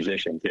as a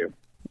musician too.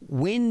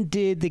 When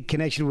did the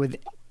connection with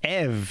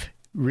Ev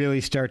really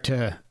start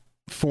to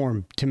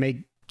form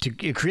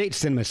to create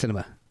Cinema?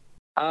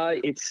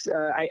 I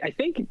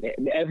think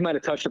Ev might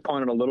have touched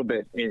upon it a little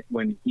bit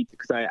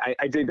because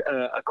I did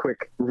a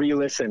quick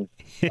re-listen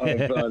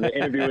of the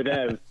interview with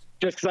Ev,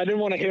 just because I didn't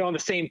want to hit on the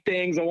same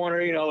things. I want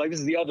to, you know, like this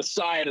is the other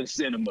side of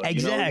cinema.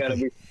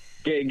 Exactly.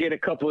 You know, get a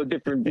couple of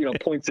different, you know,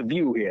 points of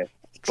view here.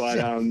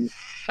 But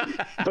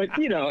but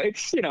you know,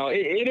 it's, you know,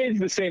 it is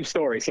the same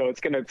story, so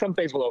some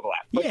things will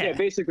overlap. But yeah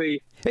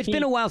basically, it's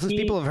been a while since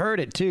people have heard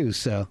it too,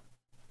 so.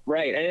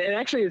 Right. And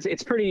actually,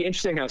 it's pretty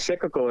interesting how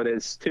cyclical it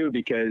is, too,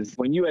 because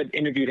when you had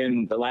interviewed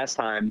him the last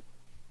time,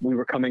 we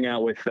were coming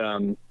out with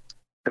the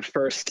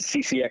first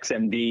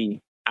CCXMD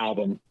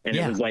album. And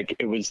it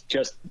was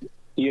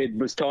he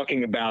was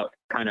talking about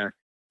kind of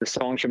the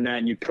songs from that,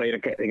 and you played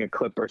a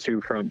clip or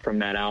two from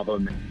that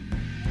album.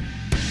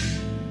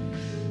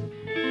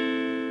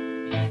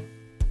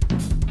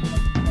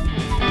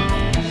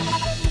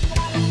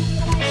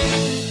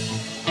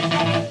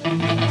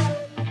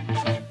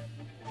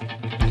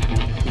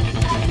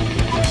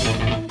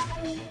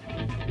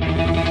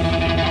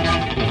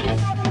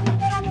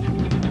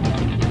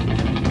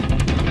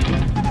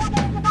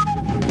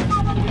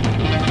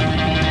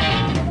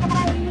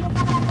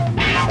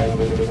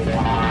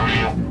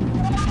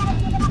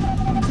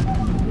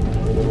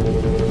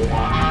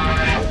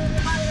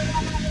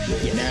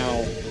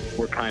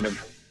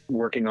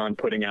 Working on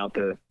putting out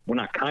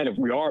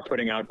we are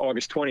putting out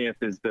August 20th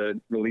is the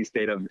release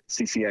date of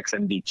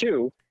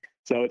CCXMD2.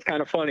 So it's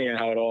kind of funny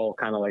how it all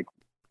kind of like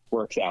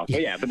works out.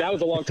 But that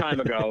was a long time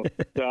ago.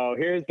 So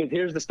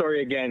here's the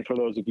story again for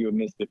those of you who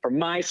missed it. From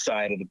my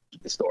side of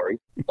the story,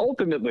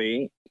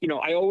 ultimately, you know,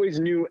 I always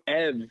knew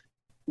Ev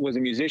was a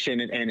musician,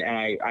 and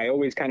I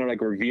always kind of like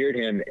revered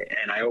him,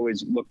 and I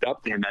always looked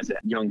up to him as a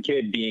young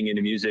kid being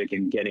into music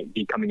and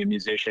becoming a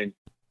musician.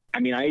 I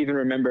mean, I even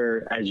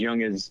remember as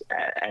young as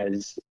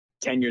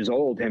 10 years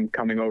old, 10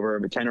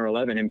 or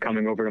 11, him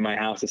coming over to my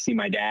house to see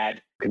my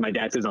dad, because my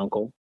dad's his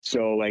uncle.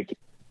 So like,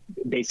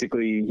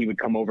 basically he would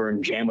come over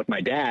and jam with my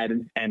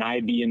dad, and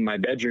I'd be in my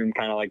bedroom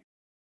kind of like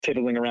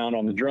tiddling around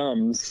on the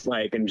drums,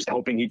 like, and just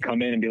hoping he'd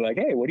come in and be like,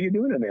 "Hey, what are you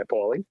doing in there,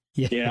 Paulie?"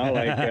 Yeah. You know,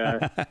 like,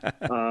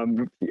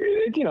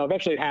 you know,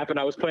 eventually it happened.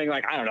 I was playing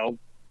like, I don't know,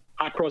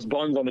 hot cross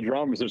buns on the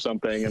drums or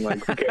something, and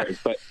like who cares?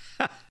 But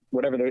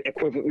whatever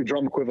the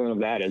drum equivalent of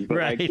that is. But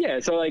right. like, yeah,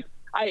 so like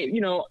I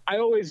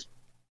always,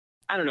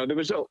 I don't know,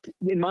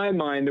 in my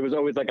mind there was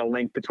always like a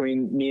link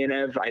between me and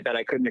Ev that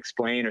I couldn't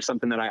explain, or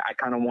something that I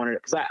kind of wanted,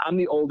 because I'm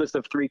the oldest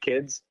of 3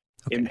 kids.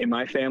 Okay. In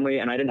my family,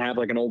 and I didn't have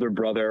like an older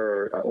brother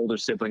or an older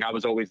sibling. I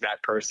was always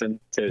that person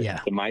to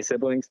my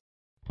siblings.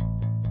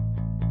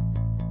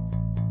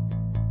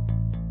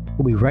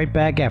 We'll be right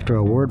back after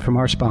a word from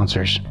our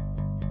sponsors.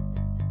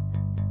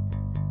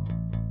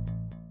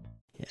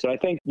 So I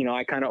think,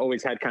 I kind of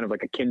always had kind of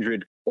like a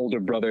kindred older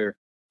brother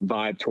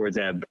vibe towards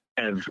Ev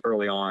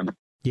early on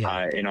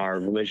in our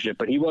relationship.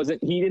 But he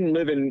didn't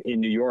live in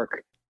New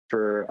York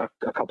for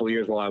a couple of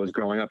years while I was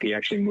growing up. He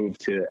actually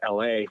moved to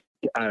LA,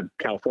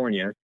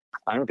 California.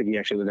 I don't think he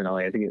actually lived in LA.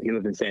 I think he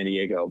lived in San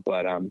Diego,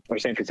 or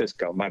San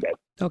Francisco. My bad.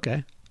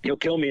 Okay. He'll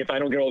kill me if I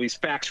don't get all these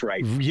facts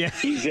right. Yeah.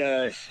 He's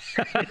we're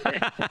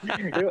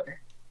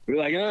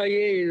like, oh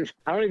yeah.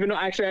 I don't even know.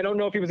 Actually, I don't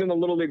know if he was in the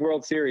Little League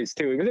World Series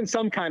too. He was in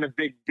some kind of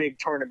big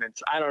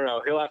tournaments. I don't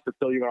know. He'll have to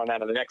fill you on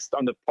that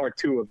on the part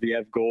 2 of the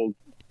Ev Gold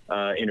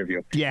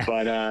interview. Yeah.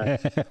 But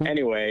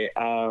anyway,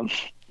 so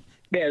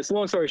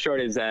long story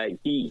short is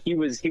he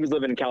was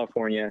living in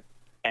California.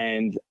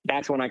 And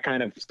that's when I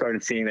kind of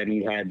started seeing that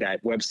he had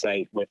that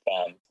website with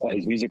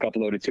his music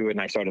uploaded to it, and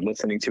I started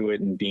listening to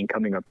it and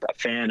becoming a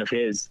fan of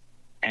his.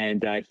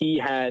 And he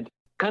had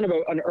kind of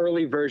an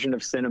early version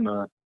of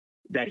cinema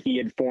that he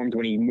had formed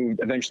when he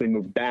eventually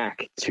moved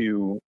back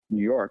to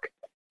New York,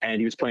 and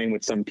he was playing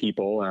with some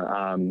people,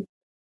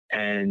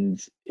 and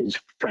his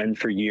friend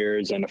for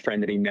years, and a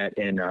friend that he met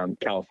in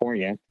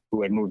California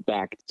who had moved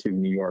back to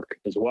New York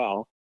as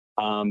well.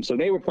 So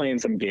they were playing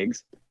some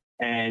gigs,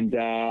 and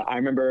I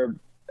remember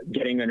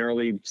getting an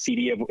early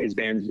CD of his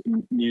band's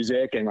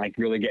music and like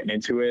really getting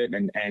into it,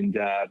 and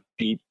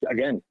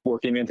again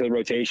working into the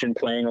rotation,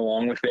 playing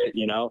along with it,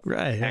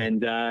 Right.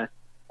 And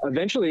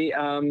eventually,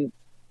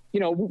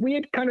 we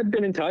had kind of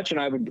been in touch, and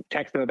I would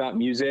text him about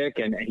music,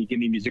 and he'd give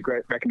me music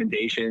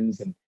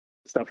recommendations and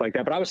stuff like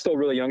that. But I was still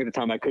really young at the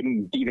time. I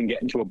couldn't even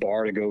get into a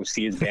bar to go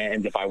see his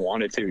band if I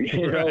wanted to,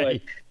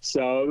 Right.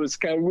 So it was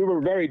we were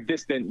very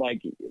distant,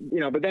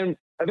 but then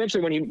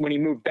eventually when he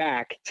moved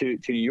back to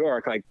New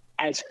York, like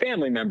as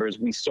family members,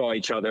 we saw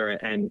each other,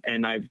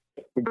 and I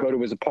would go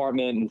to his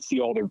apartment and see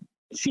all the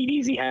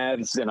CDs he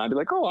has, and I'd be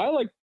like, oh, I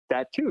like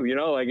that too,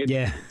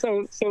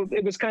 So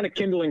it was kind of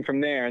kindling from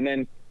there. And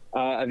then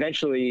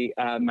eventually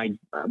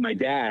my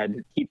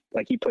dad,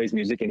 he plays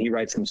music and he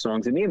writes some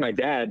songs, and me and my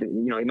dad,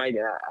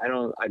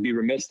 I'd be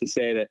remiss to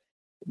say that,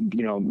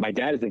 my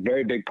dad is a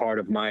very big part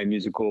of my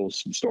musical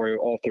story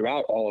all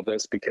throughout all of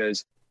this,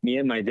 because me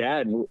and my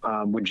dad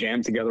would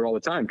jam together all the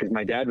time, because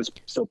my dad was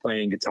still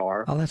playing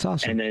guitar. Oh, that's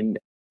awesome. And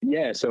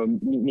then, so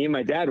me and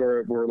my dad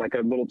were like a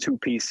little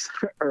 2-piece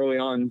early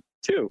on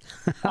too.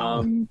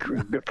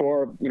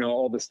 Before,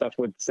 all the stuff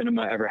with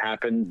cinema ever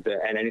happened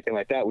and anything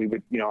like that, we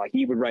would,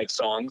 he would write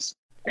songs,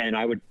 and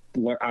I would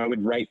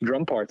write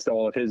drum parts to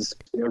all of his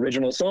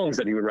original songs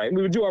that he would write. And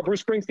we would do our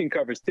Bruce Springsteen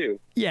covers too.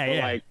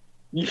 Yeah.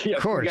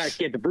 Of course. We got to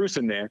get the Bruce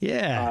in there.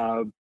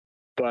 Yeah.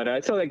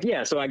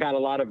 So I got a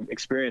lot of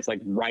experience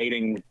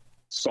writing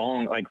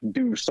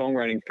do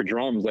songwriting for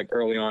drums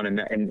early on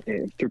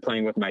and through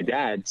playing with my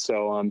dad.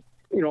 So,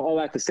 all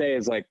that to say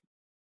is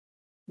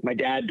my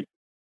dad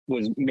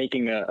was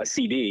making a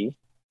CD,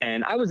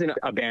 and I was in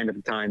a band at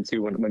the time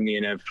too, when me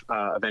and Ev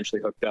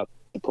eventually hooked up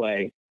to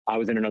play. I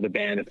was in another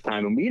band at the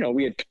time, and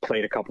we had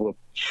played a couple of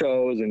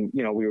shows, and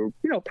we were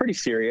pretty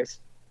serious.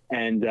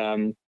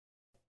 And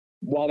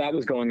while that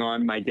was going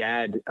on, my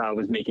dad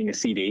was making a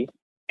CD,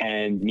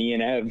 and me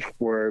and Ev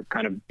were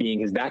kind of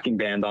being his backing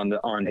band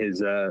on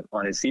his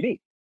CD.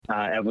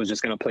 Ev was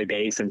just going to play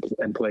bass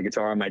and play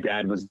guitar. My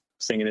dad was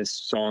singing his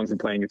songs and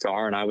playing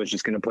guitar, and I was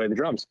just going to play the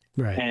drums.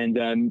 Right.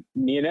 And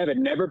me and Ev had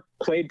never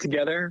played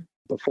together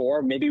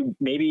before.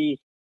 Maybe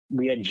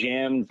we had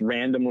jammed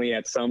randomly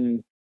at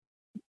some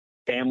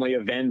family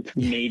event,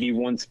 maybe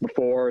once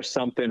before or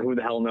something. Who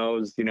the hell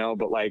knows,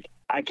 But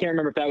I can't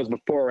remember if that was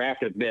before or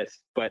after this.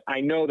 But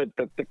I know that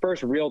the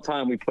first real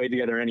time we played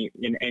together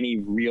in any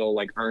real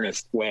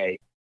earnest way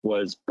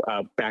was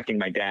backing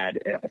my dad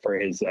for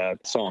his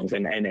songs,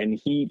 and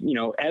he,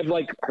 Ev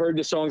heard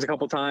the songs a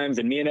couple times,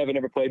 and me and Ev had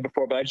never played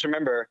before, but I just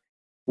remember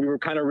we were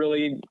kind of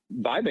really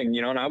vibing,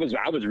 and I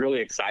was really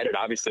excited.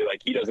 Obviously,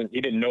 he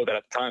didn't know that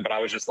at the time, but I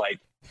was just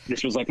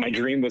this was my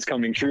dream was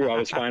coming true. I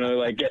was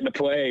finally getting to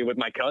play with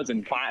my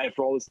cousin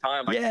for all this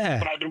time. Yeah.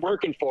 What I've been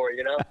working for,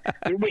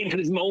 been waiting for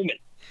this moment.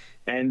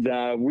 And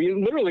we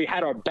literally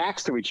had our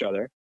backs to each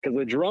other, because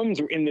the drums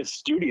were in this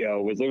studio.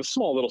 It was a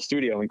small little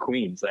studio in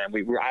Queens, and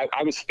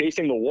I was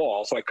facing the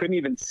wall, so I couldn't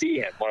even see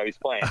him when I was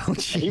playing. Oh, and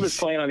he was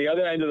playing on the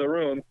other end of the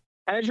room,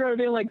 and I just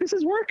remember being this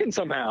is working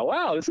somehow.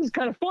 Wow, this is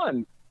kind of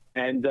fun.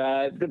 And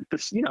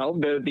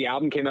the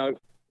album came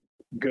out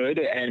good,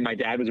 and my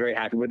dad was very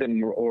happy with it,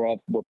 and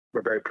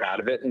we're very proud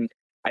of it. And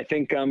I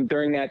think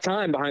during that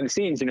time behind the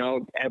scenes,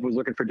 Ev was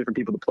looking for different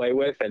people to play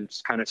with and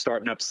just kind of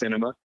starting up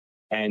cinema.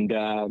 And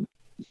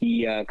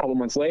he a couple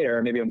months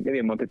later, maybe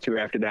a month or two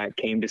after that,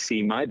 came to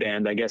see my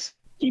band. I guess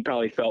he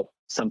probably felt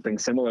something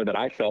similar that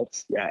I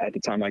felt at the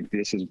time. Like,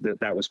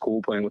 that was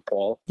cool playing with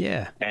Paul.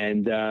 Yeah.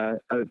 And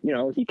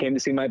he came to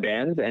see my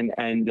band,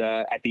 and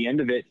at the end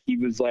of it, he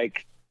was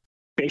like,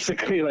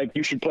 basically like,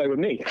 you should play with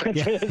me.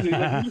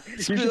 Yeah. You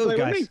should play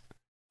with me.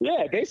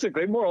 Yeah,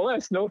 basically, more or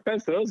less. No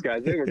offense to those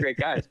guys; they were great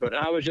guys. But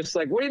I was just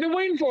like, "What have you been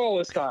waiting for all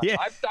this time?" Yeah.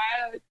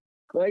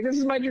 Like, this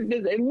is my dream.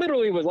 It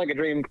literally was like a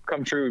dream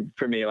come true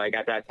for me. Like,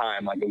 at that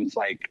time, like, it was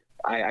like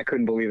I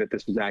couldn't believe that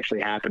this was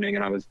actually happening,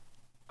 and I was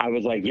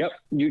like, "Yep,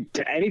 you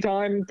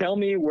anytime, tell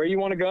me where you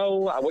want to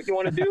go, what you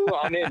want to do,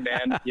 I'm in,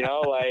 man."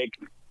 Like,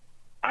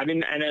 I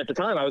mean, and at the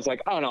time, I was like,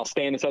 "Oh, and I'll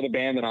stay in this other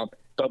band,"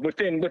 but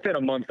within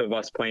a month of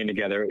us playing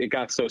together, it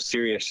got so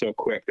serious so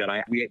quick that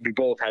we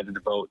both had to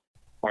devote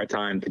our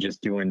time to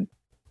just doing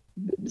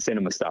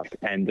cinema stuff.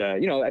 And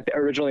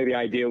originally the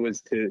idea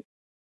was to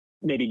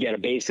maybe get a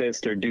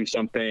bassist or do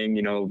something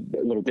a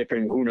little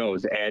different, who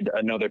knows, add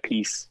another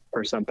piece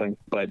or something.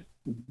 But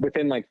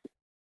within like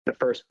the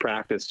first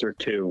practice or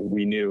two,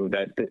 we knew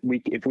that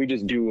if we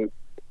just do what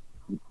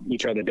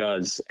each other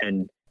does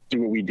and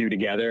do what we do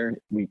together,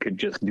 we could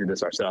just do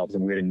this ourselves,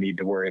 and we didn't need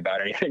to worry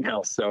about anything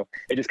else. So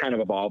it just kind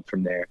of evolved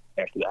from there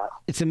after that.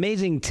 It's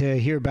amazing to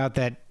hear about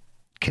that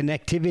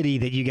connectivity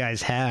that you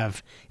guys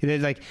have.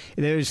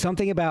 There's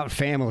something about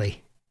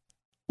family.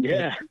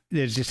 Yeah.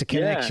 There's just a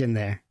connection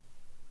there.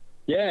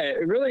 Yeah,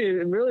 it really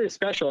is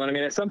special. And I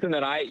mean, it's something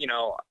that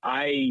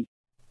I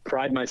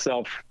pride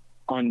myself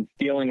on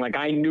feeling like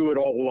I knew it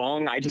all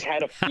along. I just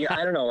had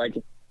I don't know, like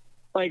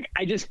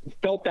I just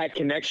felt that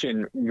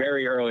connection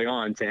very early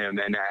on to him.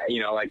 And,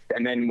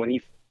 and then when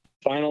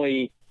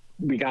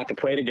we got to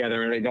play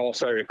together and it all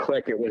started to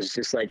click, it was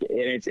just like,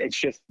 it's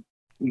just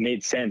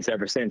made sense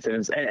ever since.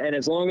 And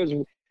as long as,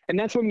 and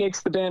that's what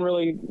makes the band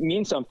really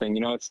mean something.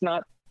 It's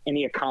not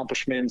any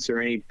accomplishments or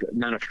any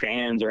amount of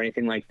fans or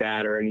anything like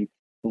that, or any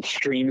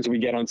streams we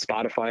get on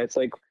Spotify. It's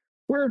like,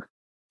 we're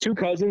two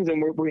cousins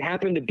and we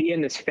happen to be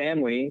in this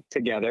family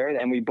together,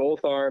 and we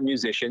both are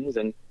musicians,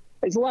 and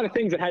there's a lot of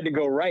things that had to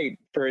go right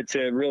for it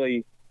to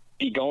really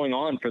be going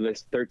on for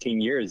this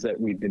 13 years that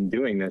we've been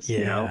doing this,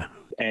 and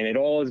it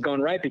all has gone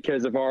right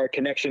because of our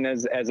connection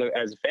as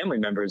family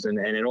members, and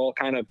it all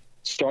kind of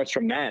starts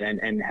from that,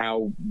 and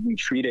how we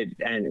treat it,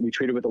 and we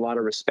treat it with a lot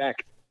of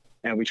respect,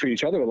 and we treat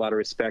each other with a lot of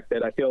respect,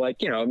 that I feel like,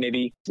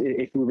 maybe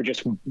if we were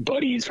just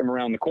buddies from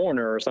around the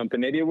corner or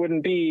something, maybe we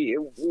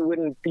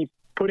wouldn't be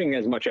putting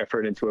as much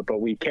effort into it, but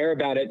we care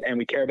about it and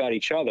we care about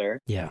each other.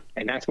 Yeah.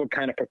 And that's what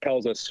kind of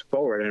propels us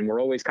forward. And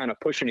we're always kind of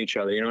pushing each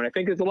other, and I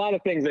think there's a lot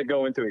of things that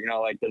go into it,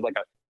 like there's like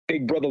a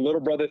big brother,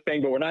 little brother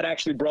thing, but we're not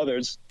actually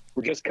brothers.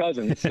 We're just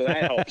cousins. So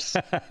that helps.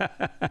 I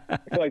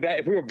feel like that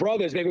if we were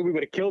brothers, maybe we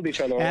would have killed each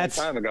other a long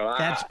time ago.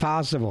 That's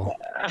possible.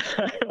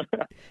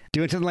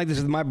 Doing something like this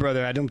with my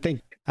brother, I don't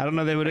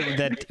know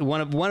that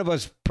one of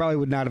us probably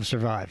would not have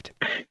survived.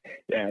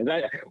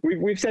 Yeah,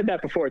 we've said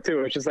that before too.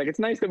 It's just like, it's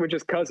nice that we're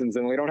just cousins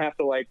and we don't have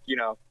to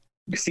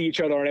see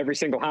each other on every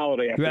single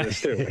holiday after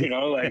this too.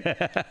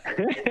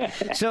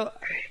 So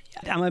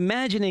I'm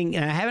imagining,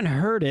 and I haven't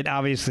heard it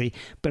obviously,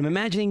 but I'm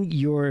imagining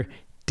your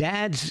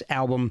dad's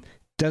album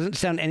doesn't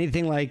sound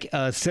anything like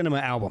a cinema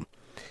album.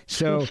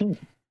 So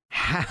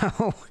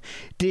how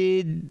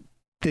did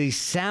the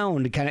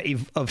sound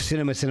kind of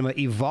cinema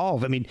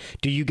evolve? I mean,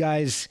 do you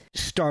guys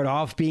start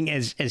off being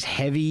as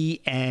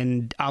heavy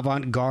and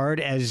avant-garde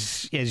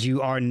as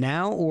you are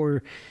now,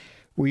 or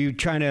were you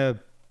trying to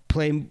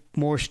play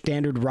more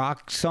standard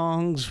rock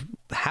songs?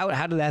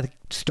 How did that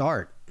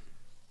start?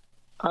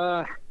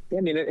 I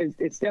mean,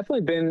 it's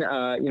definitely been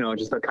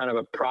just a kind of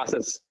a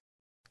process,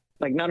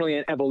 like not only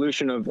an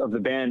evolution of the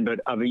band, but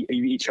of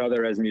each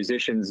other as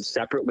musicians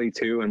separately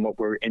too, and what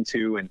we're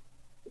into and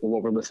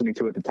what we're listening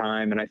to at the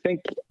time. And I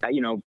think,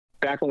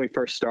 back when we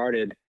first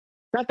started,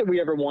 not that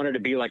we ever wanted to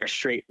be like a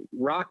straight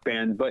rock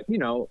band, but,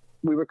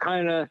 we were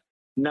kind of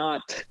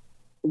not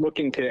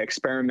looking to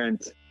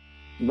experiment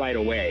right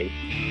away.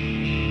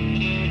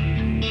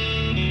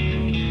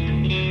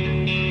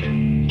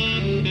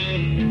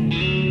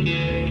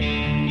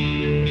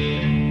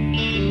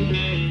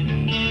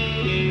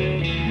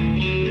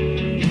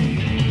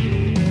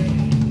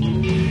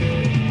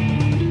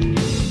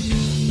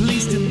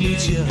 Pleased to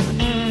meet you,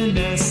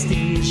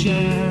 Anastasia,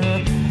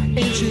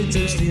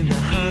 introduced in the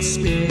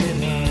hospital.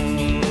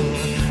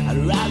 I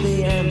ride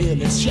the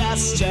ambulance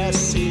just to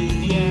see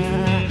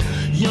ya.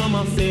 You're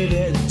my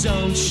favorite,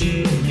 don't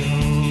you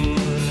know?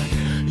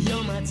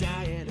 You're my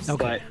diet. Okay.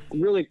 But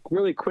really,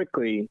 really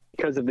quickly,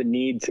 because of the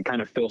need to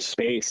kind of fill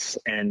space,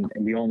 and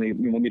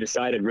when we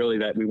decided really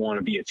that we want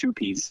to be a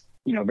two-piece,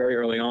 very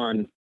early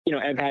on,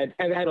 Ev had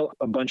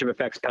a bunch of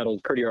effects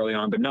pedals pretty early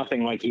on, but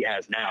nothing like he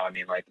has now. I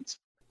mean, like, it's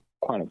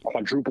kind of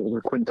quadrupled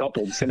or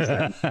quintupled since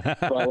then.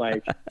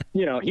 But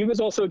he was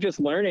also just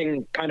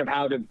learning kind of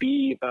how to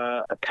be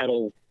a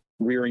pedal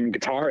rearing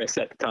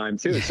guitarist at the time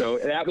too. So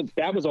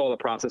that was all the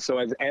process. So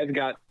as Ed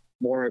got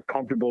more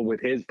comfortable with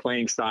his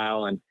playing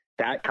style, and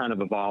that kind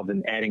of evolved,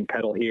 and adding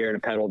pedal here and a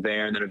pedal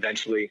there, and then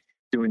eventually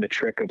doing the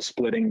trick of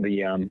splitting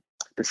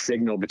the the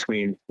signal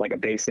between like a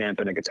bass amp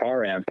and a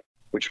guitar amp,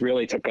 which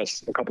really took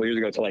us a couple of years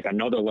ago to like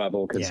another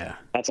level, because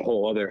that's a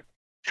whole other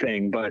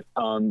thing. But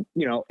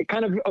you know, it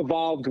kind of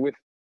evolved with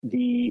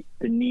the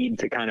need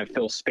to kind of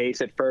fill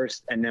space at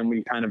first, and then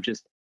we kind of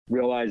just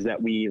realized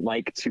that we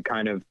like to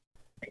kind of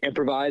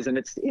improvise, and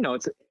it's, you know,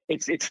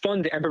 it's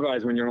fun to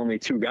improvise when you're only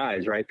two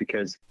guys, right?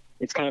 Because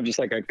it's kind of just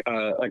like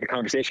a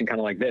conversation, kind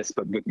of like this,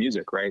 but with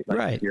music, right? Like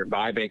right. You're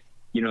vibing.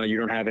 You know, you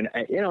don't have and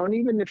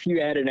even if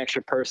you add an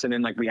extra person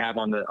in, like we have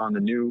on the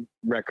new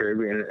record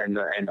and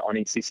on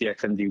each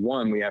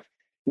CCXMD1,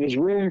 there's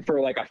room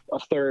for like a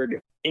third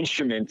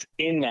instrument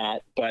in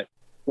that. But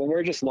when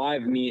we're just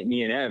live, me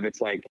and Ev,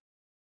 it's like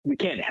we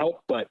can't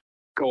help but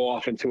go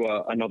off into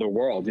another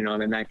world, you know,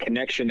 and then that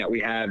connection that we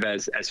have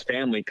as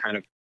family kind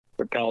of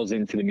propels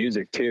into the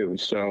music too.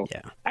 So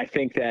I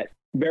think that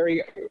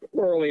very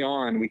early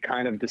on, we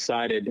kind of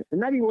decided,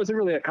 and that wasn't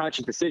really a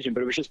conscious decision,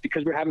 but it was just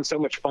because we're having so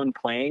much fun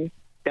playing.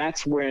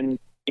 That's when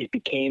it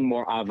became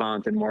more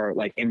avant and more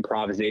like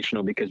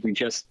improvisational, because we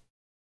just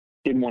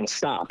didn't want to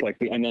stop.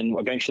 And then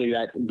eventually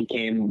that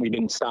became, we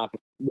didn't stop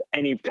at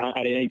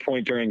any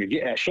point during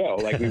a show.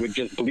 Like we would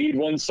just bleed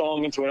one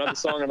song into another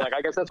song. And like,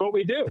 I guess that's what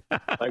we do.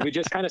 Like we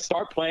just kind of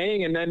start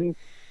playing, and then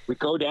we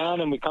go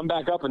down and we come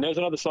back up, and there's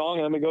another song,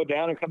 and then we go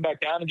down and come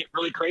back down and get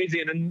really crazy,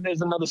 and then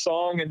there's another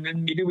song, and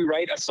then maybe we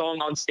write a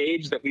song on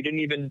stage that we didn't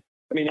even,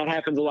 I mean, that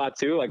happens a lot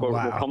too. Like we'll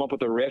come up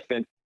with a riff,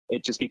 and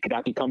it just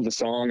that becomes a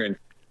song. And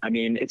I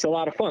mean, it's a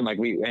lot of fun. Like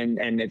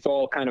and it's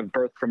all kind of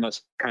birthed from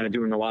us kind of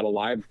doing a lot of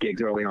live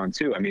gigs early on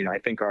too. I mean, I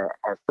think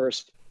our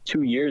first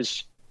 2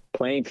 years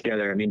playing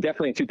together, I mean,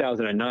 definitely in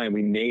 2009,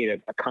 we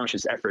made a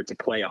conscious effort to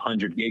play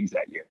 100 gigs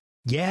that year.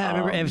 Yeah, I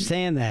remember Ev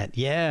saying that.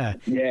 Yeah.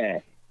 Yeah.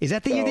 Is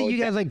that the year that you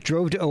guys like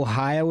drove to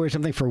Ohio or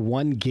something for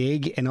one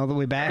gig and all the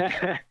way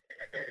back?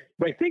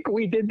 I think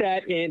we did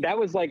that that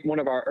was like one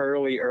of our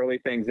early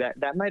things.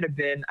 That might have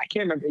been, I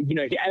can't remember. You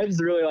know,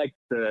 Ev's really like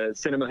the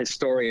cinema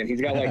historian.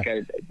 He's got like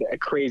a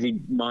crazy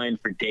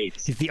mind for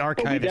dates. He's the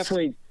archivist.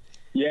 Definitely,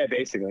 yeah,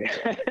 basically.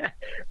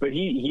 But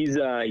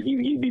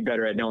he'd be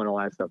better at knowing all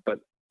that stuff. But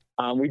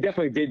we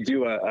definitely did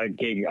do a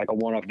gig, like a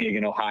one-off gig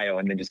in Ohio,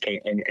 and then just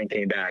came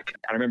back.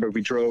 I remember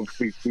we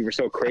were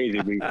so crazy.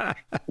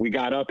 We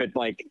got up at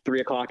like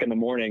 3:00 in the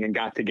morning and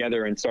got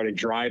together and started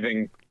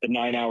driving the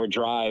 9-hour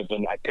drive.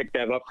 And I picked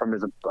Ev up from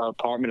his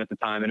apartment at the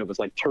time, and it was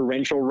like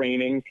torrential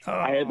raining. Oh.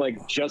 I had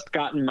like just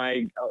gotten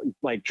my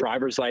like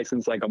driver's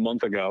license like a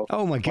month ago.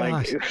 Oh my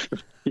gosh.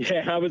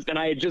 Yeah, and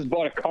I had just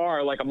bought a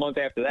car like a month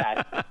after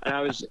that. And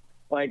I was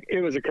like,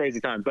 it was a crazy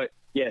time. But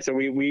yeah, so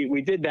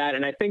we did that,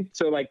 and I think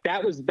so. Like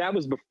that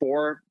was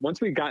before.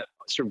 Once we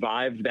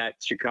survived that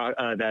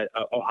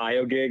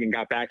Ohio gig and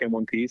got back in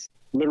one piece.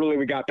 Literally,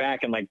 we got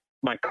back and like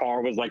my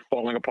car was like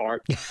falling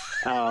apart.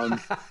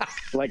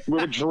 Like we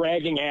were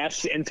dragging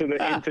ass into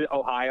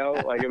Ohio.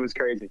 Like it was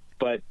crazy.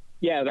 But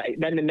yeah,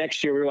 then the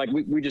next year we were like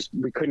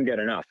we couldn't get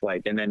enough.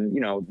 Like, and then, you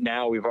know,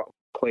 now we've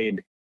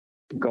played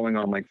going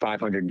on like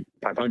 500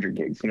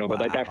 gigs. You know, but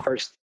like that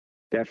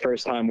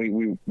first time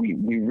we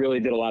really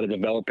did a lot of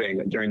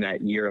developing during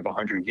that year of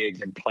 100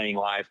 gigs and playing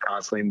live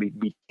constantly, and we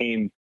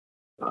became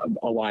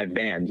a live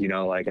band, you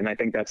know, like, and I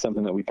think that's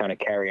something that we kind of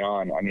carry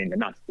on. I mean, I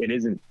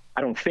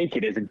don't think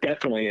it is. It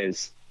definitely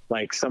is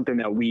like something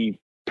that we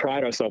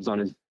pride ourselves on,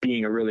 is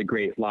being a really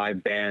great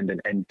live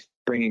band and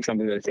bringing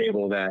something to the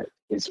table that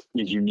is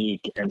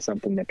unique and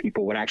something that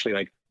people would actually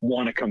like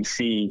want to come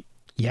see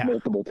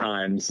multiple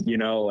times, you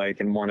know, like,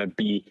 and want to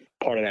be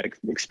part of that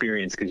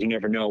experience, because you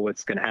never know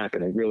what's going to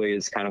happen. It really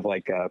is kind of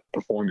like a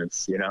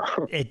performance, you know.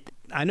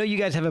 I know you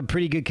guys have a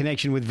pretty good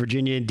connection with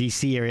Virginia and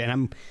DC area,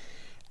 and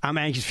I'm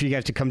anxious for you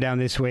guys to come down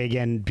this way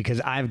again,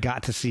 because I've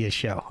got to see a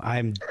show.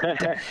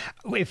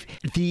 If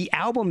the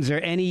albums are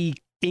any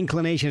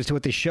inclination as to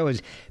what this show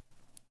is,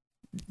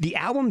 the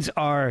albums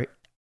are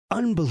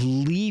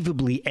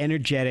unbelievably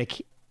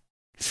energetic,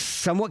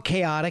 somewhat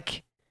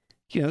chaotic.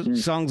 You know,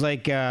 songs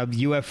like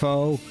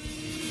UFO.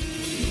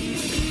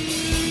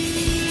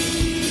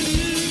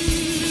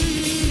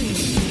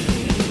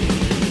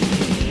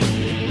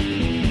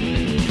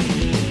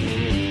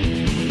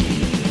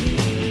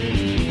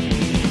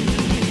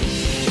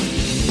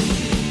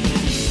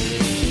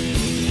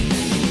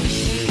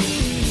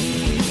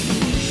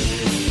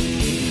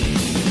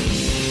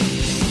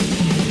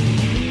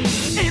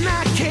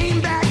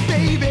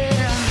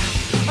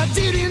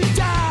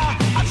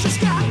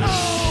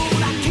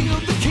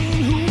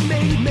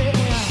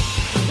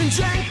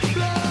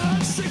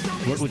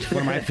 Which is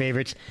one of my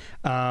favorites.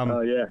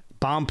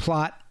 Bomb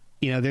Plot.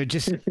 You know,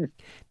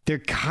 they're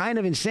kind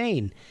of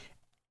insane.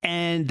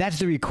 And that's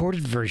the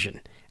recorded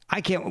version.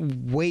 I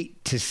can't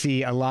wait to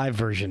see a live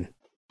version.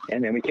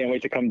 And then we can't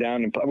wait to come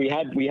down. And we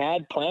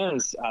had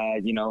plans,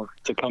 you know,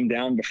 to come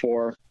down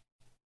before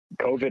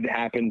COVID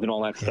happened and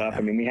all that stuff.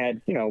 I mean, we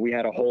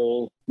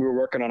were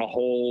working on a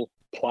whole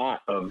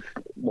plot of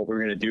what we were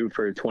going to do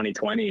for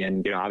 2020.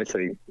 And, you know,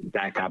 obviously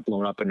that got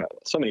blown up, and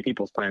so many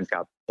people's plans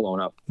got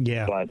blown up.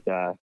 Yeah.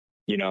 But,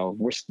 you know,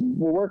 we're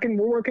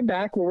working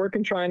back. We're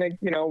working, trying to,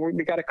 you know,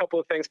 we got a couple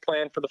of things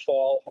planned for the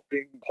fall.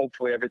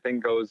 Hopefully everything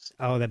goes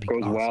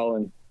awesome. well,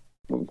 and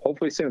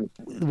hopefully soon.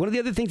 One of the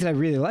other things that I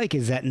really like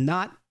is that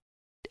not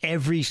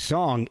every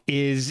song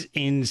is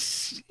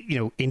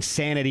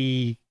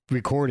insanity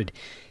recorded.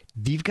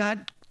 You've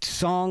got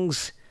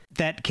songs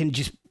that can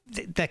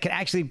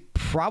actually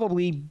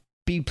probably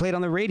be played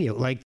on the radio,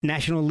 like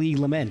National League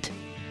Lament.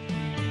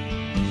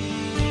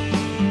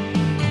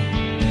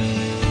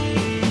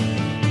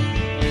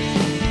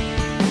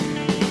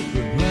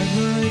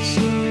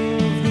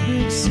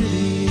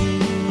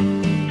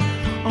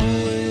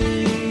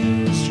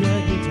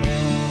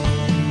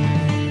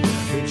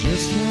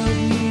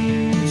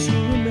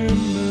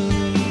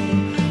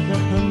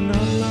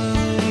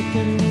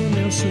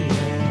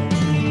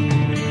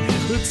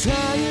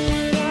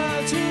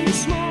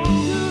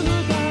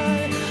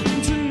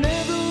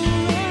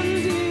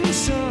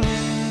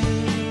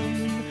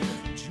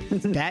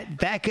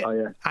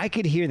 I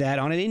could hear that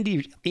on an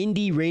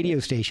indie radio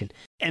station.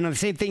 And on the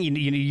same thing,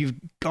 you've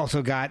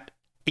also got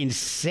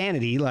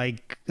insanity,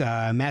 like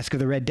Mask of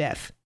the Red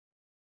Death.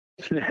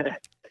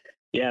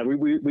 Yeah,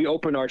 we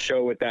opened our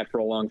show with that for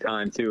a long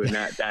time too, and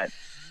that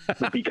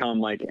would become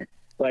like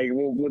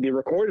the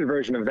recorded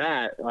version of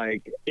that.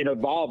 Like, it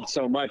evolved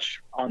so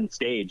much on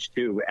stage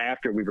too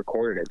after we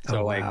recorded it.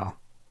 So wow.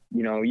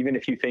 You know, even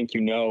if you think,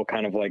 you know,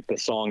 kind of like the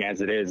song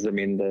as it is, I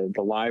mean,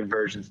 the live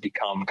versions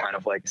become kind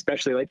of like,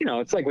 especially like, you know,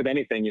 it's like with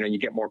anything, you know, you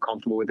get more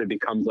comfortable with it,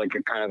 becomes like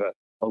a kind of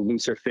a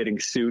looser fitting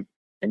suit,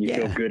 and you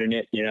feel good in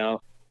it, you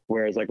know,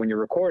 whereas like when you're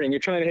recording, you're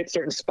trying to hit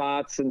certain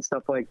spots and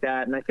stuff like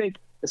that. And I think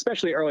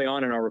especially early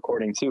on in our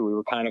recording too, we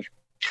were kind of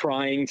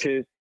trying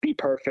to be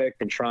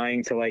perfect and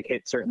trying to like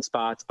hit certain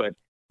spots. But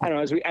I don't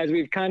know, as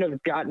we've kind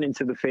of gotten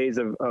into the phase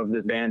of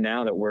the band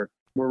now that we're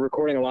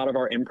recording a lot of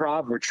our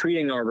improv, we're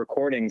treating our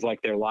recordings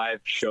like they're live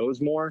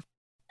shows more.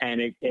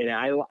 And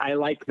I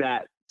like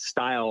that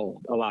style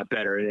a lot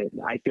better.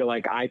 I feel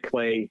like I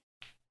play,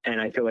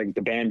 and I feel like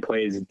the band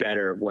plays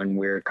better when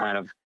we're kind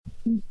of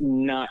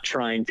not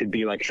trying to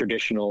be like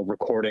traditional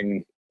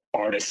recording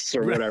artists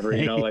or whatever,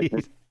 you know, like,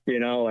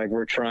 like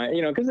we're trying,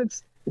 you know, cause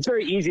it's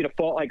very easy to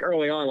fall, like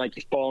early on, like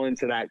you fall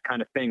into that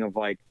kind of thing of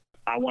like,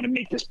 I want to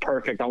make this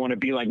perfect. I want to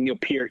be like Neil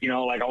Peart, you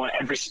know, like I want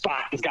every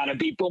spot has got to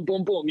be boom,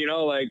 boom, boom, you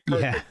know, like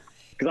perfect. Yeah.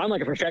 Cause I'm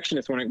like a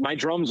perfectionist my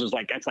drums was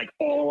like, that's like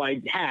all I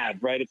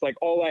have, right? It's like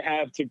all I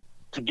have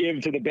to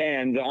give to the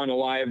band on a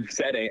live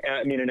setting.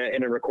 I mean,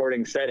 in a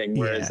recording setting.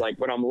 Whereas like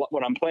when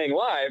I'm playing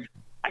live,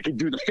 I could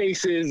do the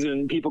faces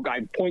and people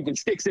pointing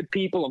sticks at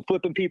people and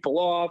flipping people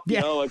off,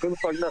 you know, like, what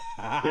the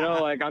fuck, you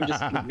know, like I'm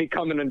just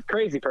becoming a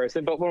crazy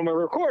person. But when we're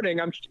recording,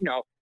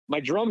 my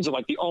drums are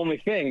like the only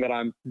thing that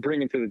I'm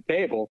bringing to the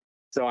table.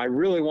 So I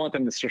really want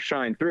them to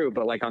shine through.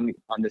 But like on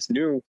this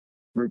new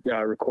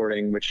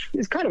recording, which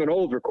is kind of an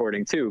old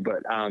recording too,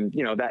 but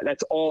you know,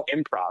 that's all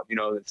improv. You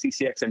know, the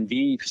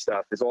CCXMD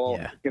stuff is all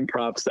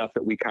improv stuff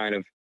that we kind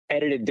of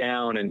edited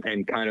down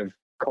and kind of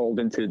culled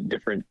into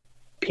different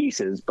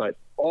pieces. But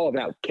all of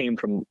that came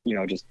from, you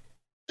know, just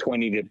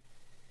 20 to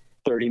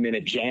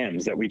 30-minute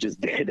jams that we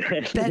just did.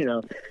 You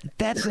know,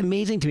 that's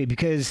amazing to me,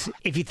 because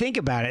if you think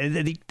about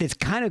it, it's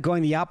kind of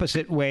going the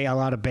opposite way a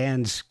lot of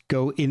bands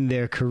go in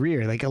their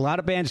career. Like a lot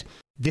of bands,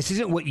 this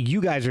isn't what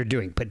you guys are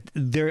doing, but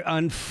they're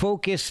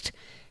unfocused,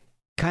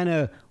 kind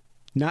of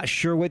not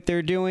sure what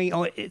they're doing,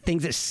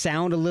 things that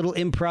sound a little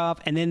improv,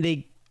 and then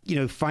they, you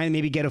know, finally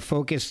maybe get a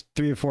focus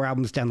 3 or 4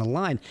 albums down the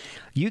line.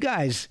 You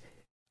guys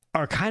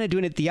are kind of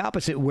doing it the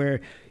opposite, where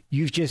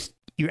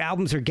your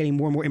albums are getting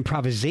more and more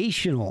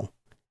improvisational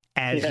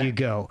as you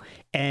go.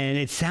 And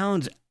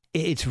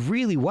it's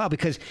really wild,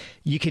 because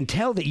you can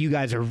tell that you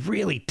guys are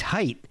really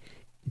tight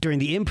during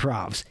the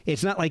improvs.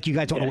 It's not like you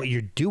guys don't know what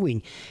you're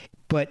doing,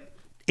 but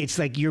it's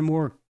like you're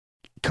more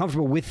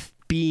comfortable with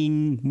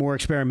being more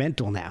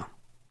experimental now.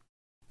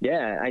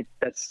 Yeah,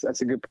 that's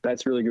a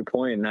really good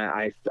point. And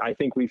I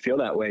think we feel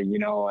that way, you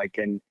know, like,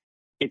 and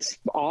it's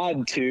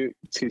odd to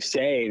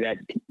say that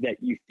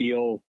we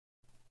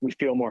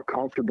feel more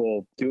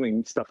comfortable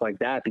doing stuff like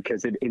that,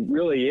 because it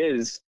really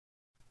is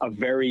a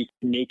very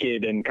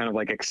naked and kind of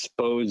like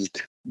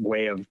exposed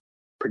way of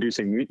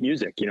producing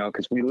music, you know,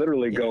 because we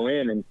literally go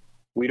in and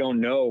we don't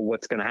know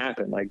what's going to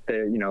happen. Like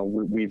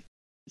we've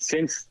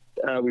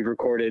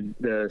recorded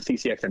the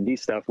CCXMD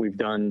stuff, we've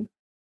done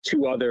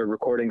 2 other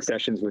recording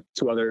sessions with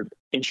 2 other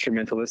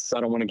instrumentalists.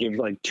 I don't want to give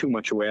like too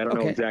much away. I don't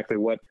know exactly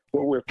what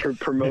we're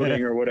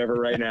promoting or whatever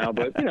right now,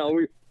 but you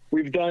know,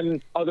 we've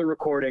done other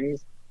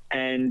recordings,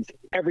 and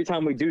every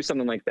time we do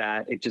something like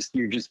that,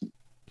 you're just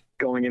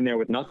going in there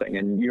with nothing,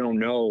 and you don't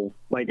know.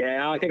 Like,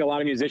 I think a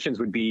lot of musicians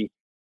would be,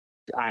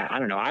 I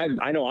don't know.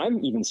 I know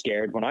I'm even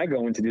scared when I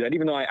go in to do that,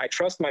 even though I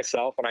trust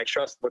myself and I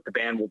trust what the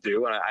band will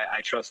do, and I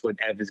trust what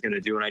Ev is going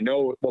to do, and I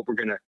know what we're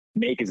going to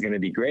make is going to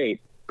be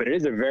great. But it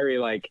is a very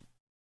like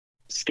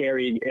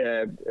scary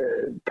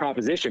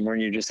proposition where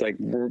you're just like,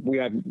 we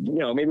have, you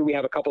know, maybe we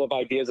have a couple of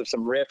ideas of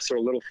some riffs or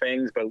little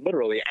things, but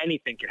literally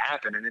anything can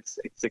happen, and it's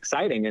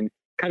exciting and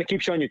kind of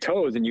keeps you on your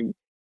toes, and you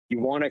you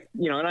want to,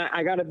 and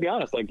I got to be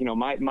honest, like,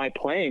 my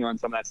playing on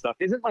some of that stuff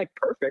isn't like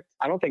perfect.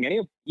 I don't think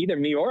either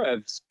me or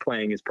Ev's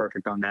playing is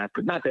perfect on that,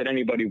 but not that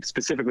anybody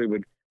specifically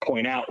would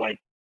point out, like,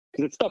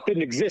 because that stuff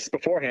didn't exist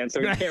beforehand. So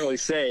you can't really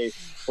say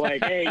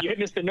like, hey, you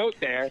missed a note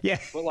there. Yeah.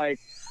 But like,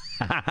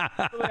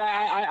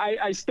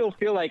 I still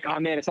feel like, oh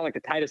man, it's not like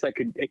the tightest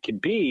it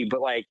could be, but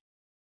like,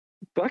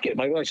 fuck it,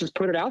 like let's just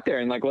put it out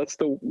there and like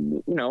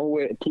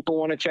people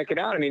want to check it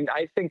out. I mean,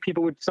 I think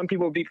some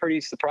people would be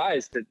pretty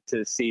surprised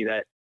to see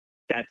that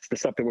that's the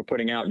stuff that we're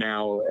putting out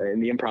now,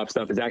 and the improv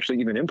stuff is actually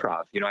even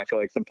improv. I feel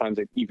like sometimes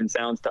it even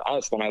sounds to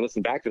us when I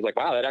listen back to it, like,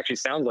 wow, that actually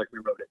sounds like we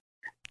wrote it.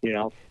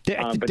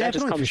 But that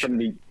just comes from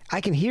the.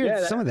 I can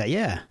hear some of that.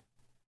 Yeah.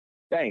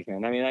 Thanks,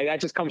 man. I mean,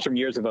 that just comes from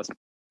years of us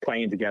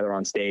playing together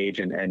on stage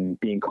and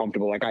being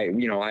comfortable. Like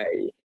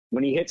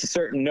when he hits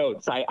certain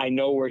notes, I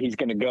know where he's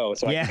going to go.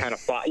 So I can kind of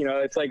follow,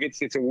 it's like,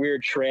 it's a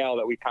weird trail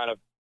that we kind of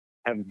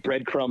have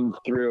breadcrumbed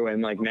through.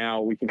 And like,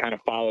 now we can kind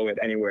of follow it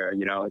anywhere,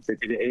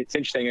 it's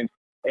interesting. And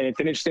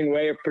it's an interesting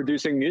way of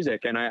producing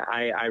music. And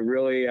I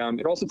really,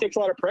 it also takes a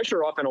lot of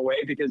pressure off in a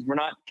way, because we're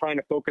not trying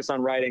to focus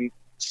on writing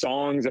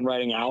songs and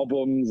writing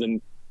albums and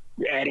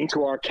adding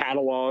to our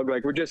catalog.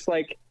 Like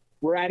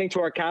we're adding to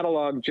our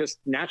catalog just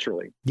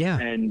naturally. Yeah.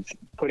 And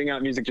putting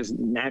out music just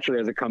naturally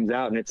as it comes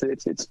out. And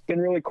it's been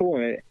really cool.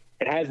 And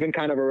it has been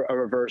kind of a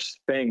reverse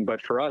thing,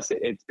 but for us,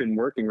 it's been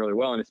working really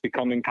well. And it's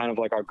becoming kind of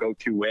like our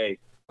go-to way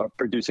of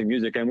producing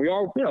music. And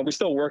we're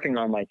still working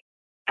on like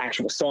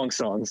actual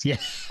songs. Yeah.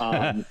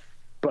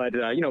 But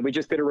we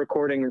just did a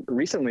recording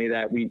recently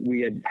that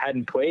we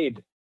hadn't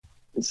played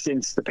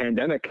since the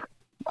pandemic hit.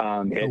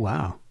 Oh,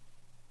 wow.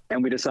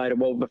 And we decided,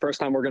 well, the first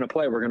time we're going to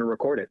play, we're going to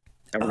record it.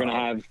 And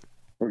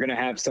we're going to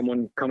have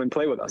someone come and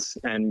play with us,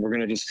 and we're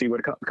going to just see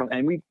what comes.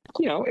 And we,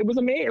 it was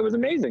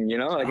amazing,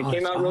 like it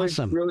came out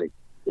awesome. really,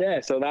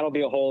 yeah. So that'll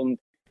be a whole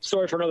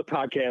story for another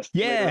podcast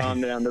later on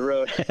down the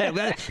road.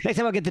 Next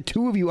time I'll get the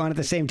two of you on at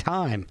the same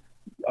time.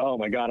 Oh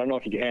my God. I don't know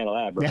if you can handle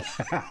that, bro.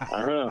 I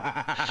don't know.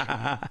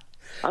 I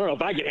don't know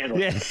if I can handle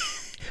it.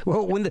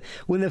 Well,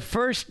 when the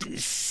first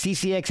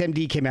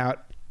CCXMD came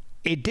out,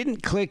 it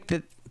didn't click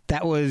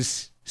that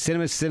was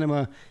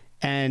Cinema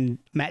and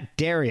Matt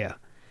Dario.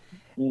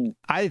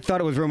 I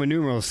thought it was Roman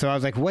numerals, so I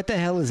was like, what the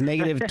hell is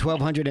negative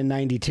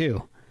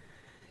 1292?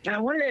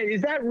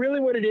 Is that really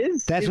what it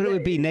is? That's what it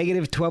would be,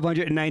 negative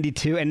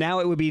 1292, and now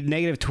it would be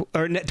negative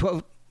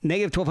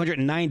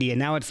 1290, and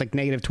now it's like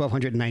negative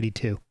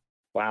 1292.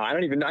 Wow, I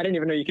didn't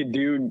even know you could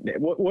do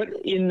what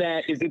in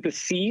that. Is it the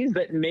C's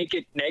that make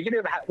it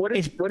negative? What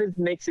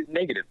makes it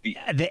negative?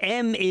 The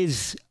M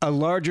is a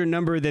larger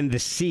number than the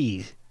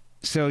C,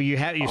 so you're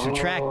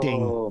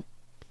subtracting.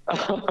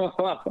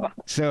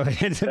 So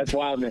that's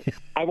wild, man.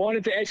 I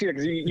wanted to ask you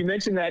because you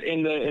mentioned that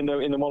in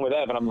the one with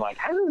Ev, and I'm like,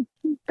 how did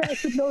you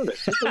guys know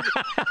this?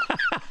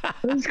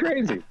 That's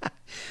crazy.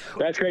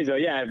 That's crazy.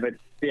 Yeah, but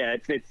yeah,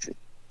 it's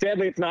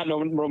sadly it's not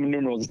Roman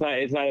numerals.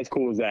 It's not as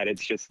cool as that.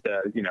 It's just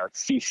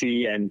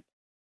CC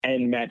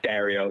and Matt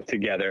Dario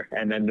together,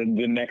 and then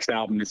the next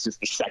album is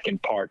just the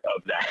second part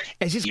of that.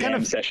 It's just kind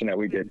of session that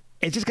we did.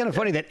 It's just kind of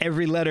funny that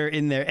every letter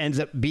in there ends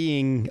up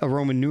being a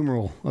Roman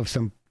numeral of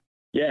some.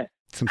 Yeah.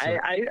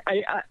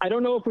 I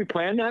don't know if we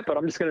planned that, but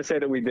I'm just going to say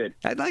that we did.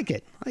 I like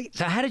it.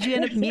 So how did you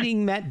end up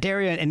meeting Matt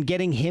Dario and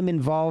getting him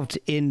involved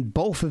in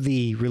both of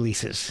the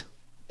releases?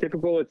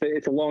 Typical.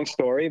 It's a long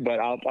story, but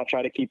I'll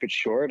try to keep it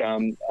short. I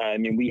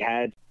mean, we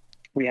had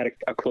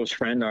a close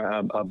friend,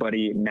 a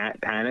buddy, Matt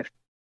Paniff,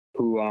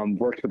 who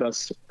worked with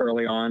us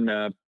early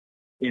on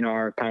in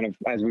our kind of,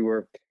 as we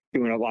were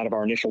doing a lot of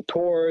our initial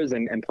tours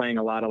and playing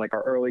a lot of like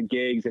our early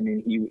gigs. I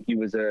mean, he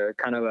was a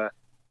kind of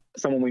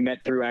someone we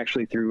met through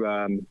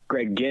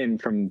Greg Ginn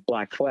from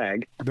Black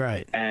Flag.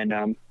 Right.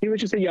 And he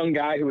was just a young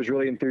guy who was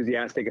really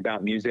enthusiastic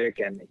about music,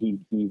 and he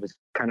was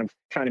kind of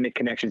trying to make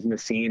connections in the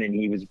scene, and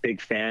he was a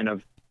big fan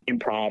of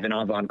improv and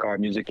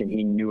avant-garde music, and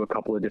he knew a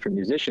couple of different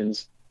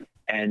musicians.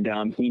 And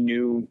he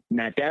knew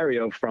Matt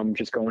Dario from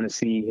just going to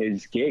see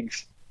his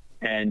gigs.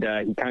 And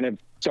he kind of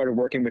started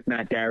working with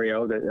Matt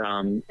Dario,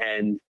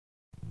 and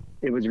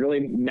it was really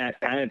Matt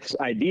Paniff's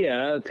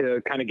idea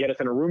to kind of get us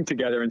in a room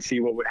together and see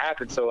what would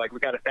happen. So like, we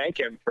got to thank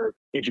him for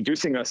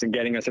introducing us and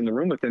getting us in the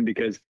room with him,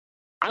 because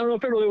I don't know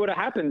if it really would have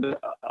happened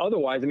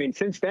otherwise. I mean,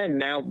 since then,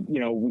 now,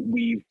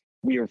 we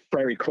are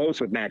very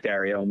close with Matt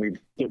Dario, and we've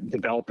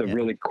developed a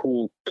really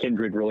cool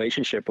kindred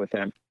relationship with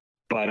him.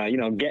 But,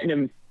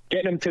 getting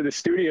him to the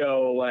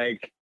studio,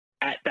 like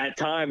at that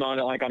time on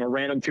a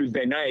random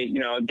Tuesday night,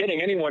 getting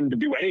anyone to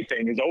do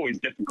anything is always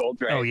difficult,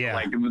 right? Oh yeah.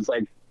 Like it was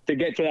like, to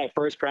get to that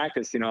first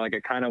practice, like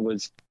it kind of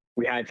was,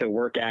 we had to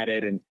work at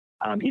it, and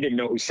he didn't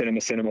know who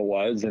Cinema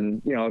was.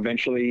 And,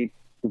 eventually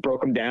we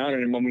broke him down.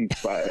 And when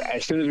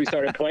as soon as we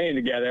started playing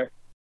together,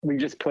 we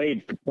just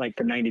played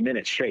for 90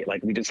 minutes straight.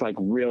 Like we just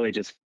really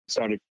just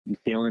started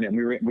feeling it.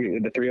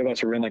 And the three of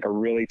us were in like a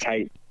really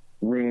tight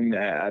room,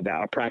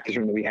 a practice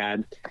room that we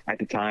had at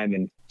the time,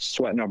 and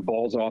sweating our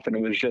balls off. And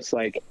it was just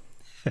like,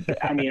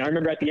 I mean, I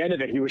remember at the end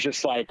of it, he was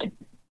just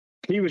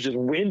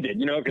winded,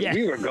 because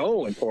we were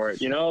going for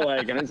it,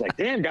 and it's like,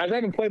 damn, guys, I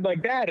haven't played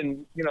like that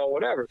and,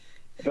 whatever.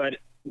 but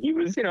he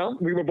was, you know,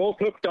 we were both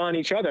hooked on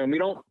each other, and we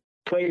don't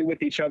play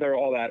with each other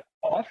all that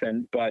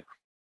often, but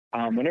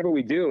whenever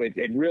we do,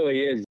 it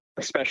really is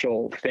a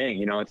special thing.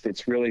 You know,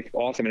 it's really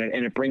awesome,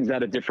 and it brings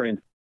out a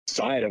different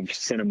side of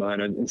cinema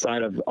and a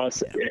side of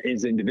us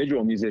as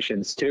individual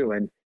musicians too.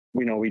 And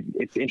you know,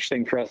 it's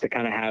interesting for us to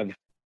kind of have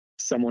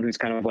someone who's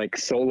kind of like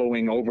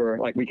soloing over,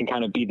 like we can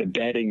kind of be the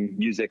bedding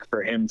music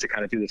for him to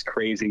kind of do this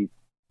crazy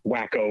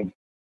wacko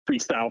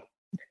freestyle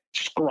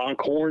skronk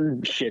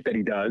horn shit that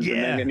he does.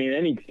 Yeah. And then,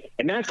 I mean,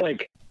 and that's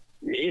like,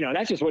 you know,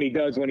 that's just what he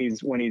does when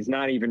he's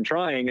not even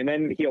trying. And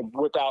then he'll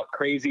whip out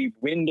crazy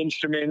wind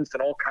instruments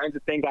and all kinds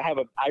of things. I have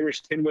an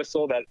Irish tin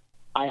whistle that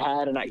I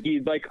had, and I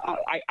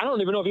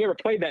don't even know if he ever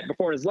played that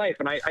before in his life.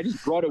 And I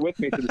just brought it with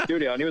me to the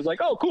studio, and he was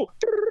like, "Oh, cool!"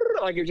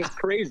 Like, it was just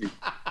crazy,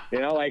 you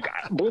know. Like,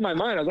 blew my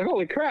mind. I was like,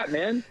 "Holy crap,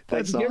 man!"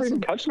 That's like, you awesome. ever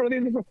even touched one of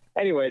these before?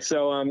 Anyway,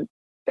 so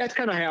that's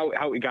kind of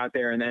how we got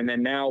there, and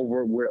then now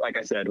we're like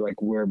I said,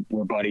 like we're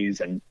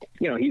buddies, and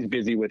you know, he's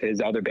busy with his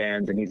other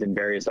bands, and he's in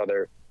various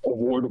other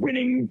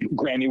award-winning,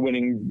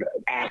 Grammy-winning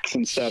acts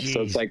and stuff. Jeez.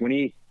 So it's like when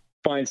he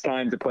finds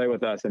time to play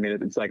with us, I mean,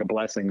 it's like a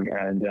blessing.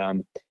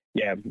 And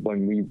yeah,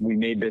 when we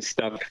made this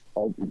stuff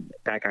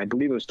back, I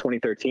believe it was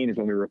 2013 is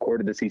when we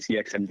recorded the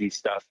CCXMD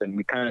stuff, and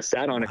we kind of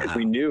sat on it because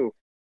we knew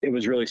it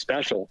was really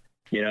special,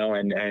 you know,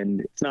 and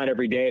it's not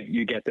every day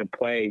you get to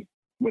play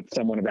with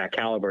someone of that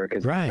caliber,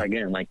 because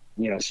again, like,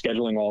 you know,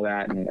 scheduling all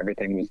that and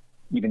everything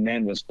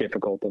was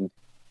difficult. And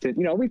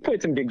you know, we've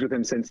played some gigs with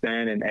him since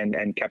then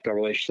and kept our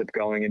relationship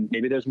going, and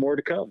maybe there's more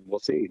to come.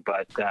 We'll see.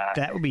 But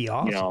that would be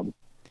awesome. You know,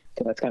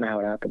 so that's kind of how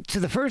it happened. So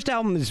the first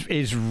album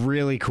is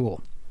really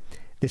cool.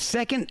 The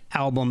second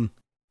album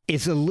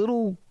is a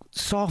little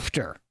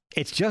softer.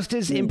 It's just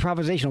as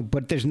improvisational,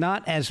 but there's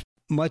not as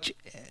much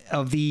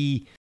of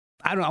the,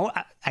 I don't know,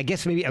 I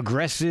guess maybe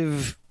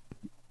aggressive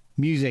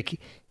music.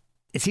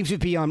 It seems to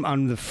be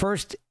on the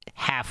first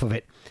half of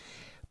it.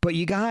 But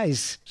you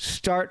guys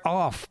start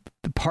off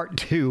part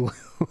 2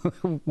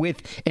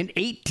 with an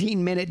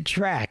 18-minute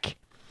track.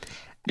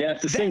 Yeah,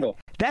 it's a single.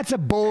 That's a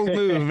bold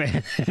move,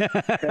 man.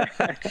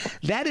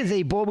 That is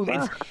a bold move.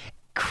 It's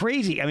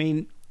crazy. I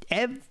mean,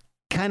 Ebb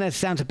kind of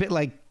sounds a bit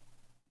like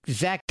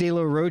Zach De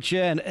La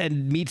Rocha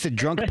and meets a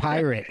drunk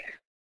pirate.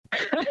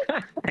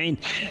 I mean...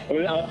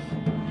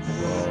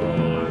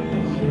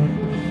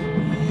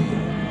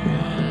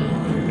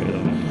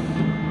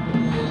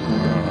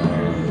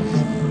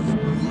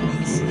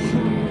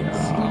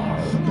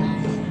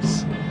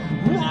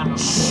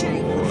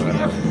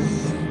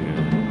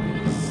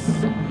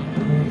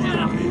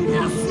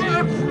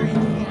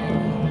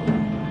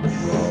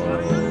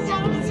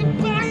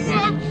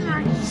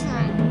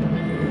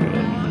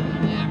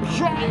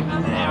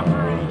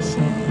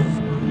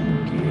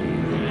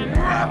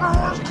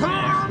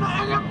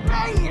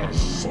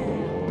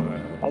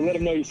 I'll let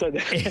him know you said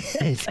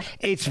that.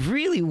 It's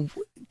really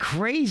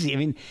crazy. I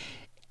mean,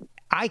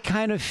 I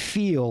kind of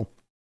feel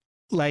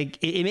like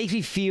it makes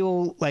me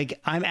feel like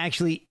I'm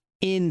actually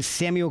in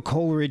Samuel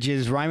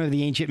Coleridge's Rime of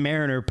the Ancient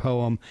Mariner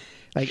poem,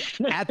 like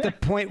at the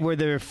point where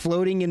they're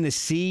floating in the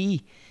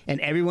sea and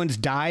everyone's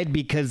died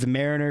because the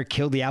mariner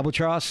killed the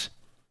albatross.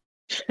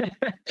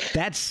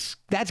 That's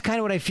kind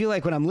of what I feel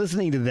like when I'm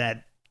listening to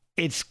that.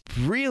 It's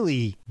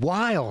really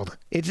wild.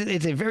 It's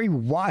a very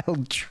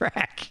wild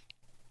track.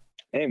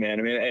 Hey man,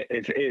 I mean,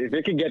 if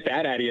it can get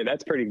that out of you,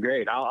 that's pretty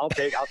great. I'll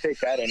take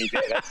that any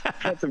day.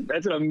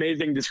 That's an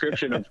amazing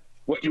description of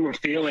what you were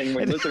feeling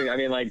when listening. I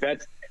mean, like,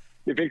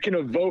 if it can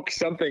evoke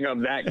something of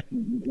that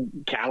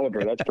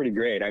caliber, that's pretty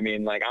great. I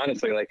mean, like,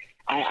 honestly, like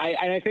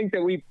I think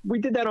that we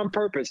did that on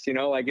purpose, you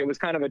know, like it was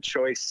kind of a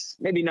choice,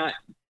 maybe not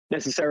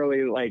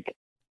necessarily like,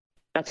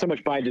 not so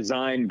much by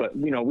design, but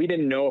you know, we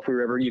didn't know if we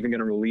were ever even going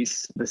to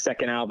release the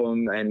second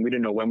album, and we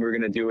didn't know when we were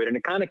going to do it. And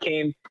it kind of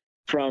came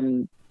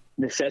from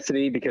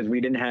necessity, because we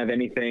didn't have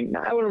anything.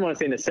 I wouldn't want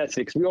to say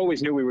necessity, because we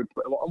always knew we would,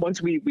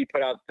 once we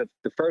put out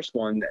the first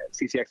one,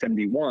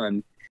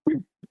 CCXMD1,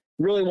 we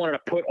really wanted to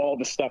put all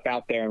the stuff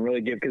out there and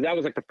really give, because that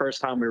was like the first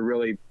time we were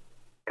really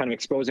kind of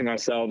exposing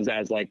ourselves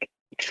as like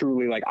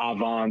truly like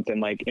avant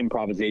and like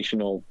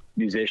improvisational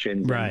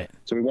musicians. Right. And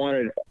so we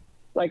wanted,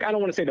 like, I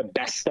don't want to say the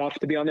best stuff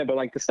to be on there, but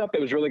like the stuff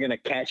that was really going to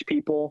catch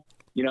people,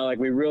 you know, like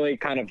we really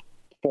kind of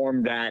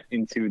formed that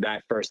into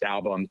that first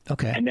album.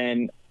 Okay. And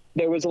then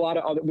there was a lot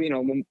of other, you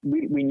know,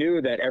 we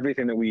knew that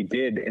everything that we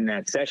did in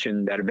that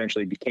session that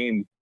eventually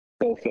became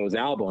both those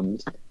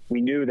albums,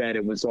 we knew that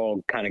it was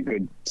all kind of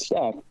good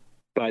stuff.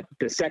 But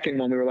the second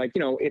one, we were like,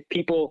 you know, if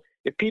people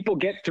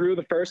get through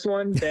the first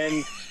one,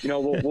 then, you know,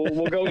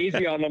 we'll go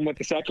easy on them with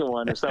the second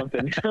one or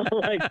something.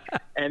 Like,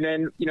 and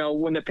then, you know,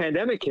 when the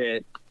pandemic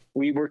hit,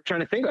 we were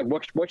trying to think like,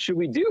 what should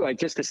we do? Like,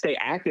 just to stay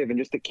active and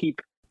just to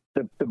keep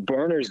the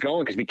burners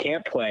going, because we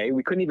can't play.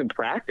 We couldn't even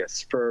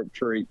practice for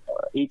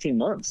 18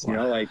 months, you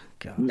know, like,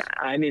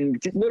 I mean,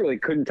 literally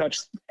couldn't touch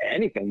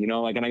anything, you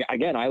know, like,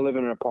 and I live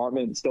in an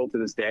apartment still to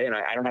this day, and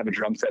I don't have a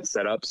drum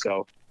set up.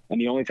 So,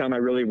 and the only time I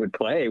really would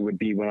play would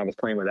be when I was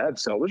playing with Ebb.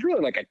 So it was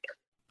really like a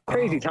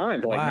crazy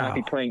time to like not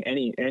be playing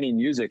any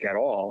music at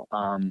all.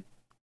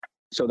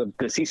 So the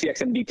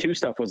CCXMD2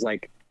 stuff was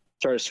like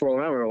started swirling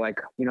around. We were like,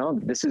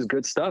 this is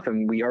good stuff.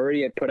 And we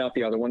already had put out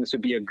the other one. This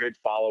would be a good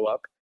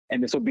follow-up.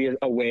 And this will be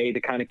a way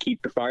to kind of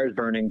keep the fires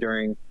burning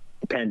during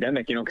the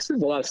pandemic, because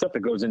there's a lot of stuff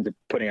that goes into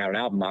putting out an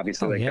album,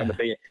 obviously.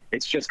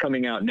 It's just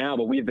coming out now,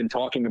 but we've been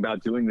talking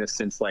about doing this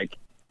since like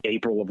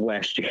April of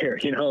last year,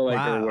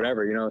 Wow. or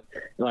whatever,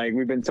 like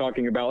we've been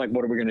talking about like,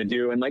 what are we going to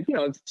do? And like,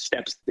 putting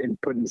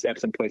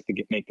steps in place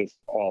to make this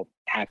all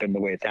happen the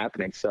way it's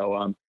happening.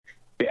 So,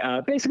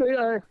 basically,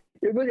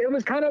 it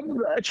was kind of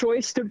a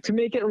choice to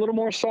make it a little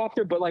more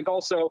softer, but like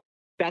also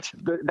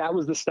that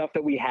was the stuff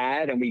that we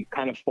had, and we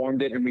kind of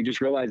formed it, and we just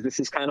realized this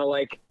is kind of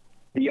like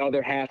the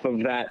other half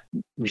of that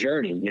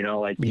journey,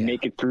 you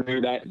make it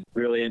through that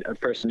really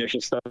first initial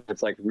stuff.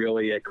 It's like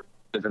really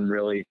and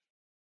really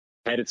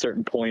head at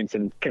certain points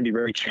and can be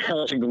very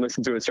challenging to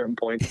listen to at certain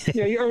points.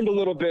 You earned a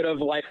little bit of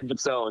life of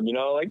its own,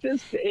 like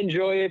just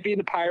enjoy it, be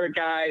the pirate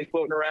guy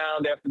floating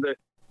around after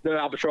the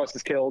albatross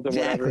is killed or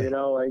whatever,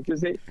 like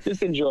just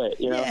enjoy it,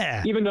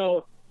 Yeah. even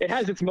though it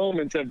has its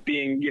moments of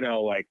being,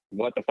 like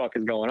what the fuck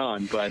is going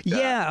on. But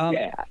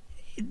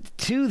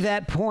to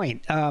that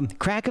point,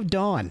 Crack of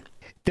Dawn,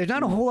 there's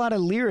not a whole lot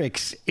of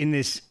lyrics in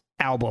this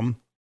album,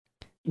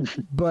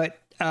 but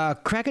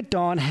Crack of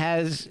Dawn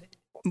has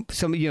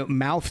some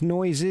mouth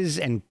noises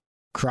and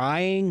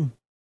crying.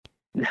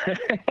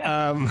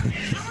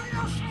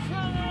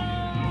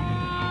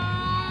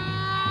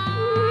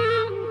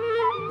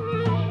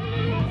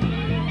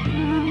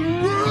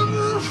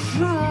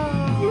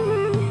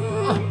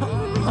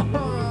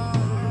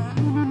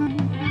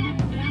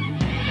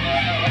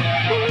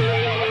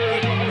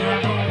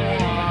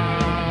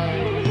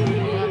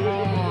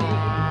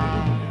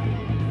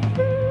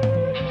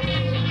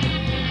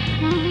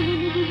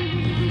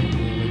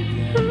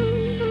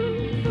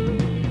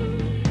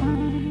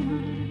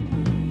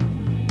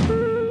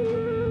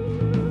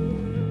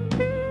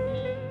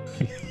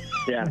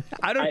 Yeah,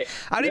 I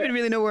don't even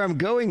really know where I'm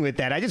going with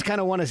that. I just kind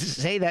of want to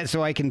say that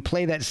so I can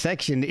play that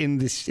section in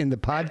the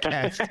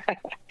podcast.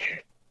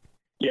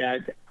 Yeah,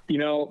 it's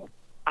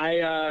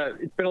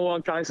been a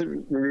long time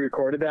since we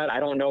recorded that. I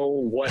don't know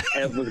what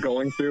Ev was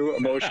going through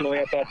emotionally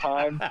at that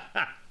time.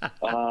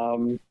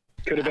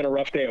 Could have been a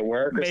rough day at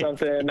work or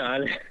something.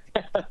 I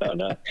don't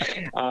know.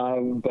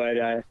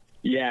 But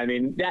yeah, I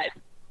mean that,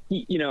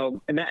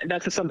 and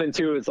that's something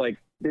too. Is like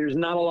there's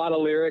not a lot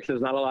of lyrics. There's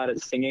not a lot of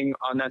singing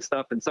on that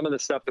stuff. And some of the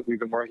stuff that we've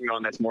been working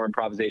on that's more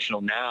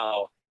improvisational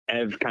now,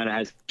 Ev kind of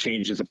has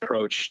changed his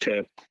approach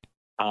to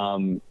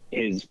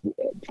his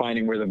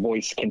finding where the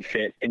voice can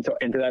fit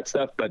into that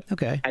stuff. But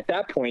at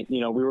that point,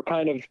 we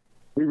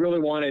really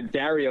wanted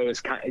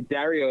Dario's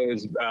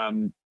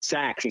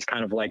sax is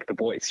kind of like the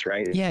voice,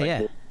 right?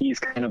 He's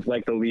kind of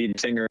like the lead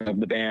singer of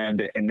the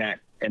band in that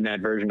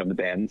version of the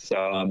band.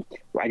 So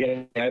I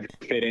guess Ev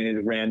fit in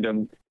his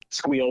random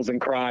squeals and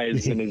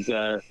cries and his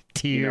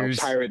tears,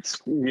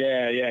 pirates.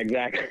 Yeah,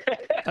 exactly.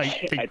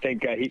 I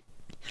think a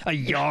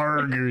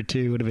yarg or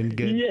two would have been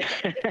good.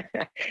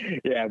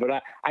 Yeah,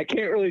 but I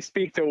can't really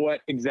speak to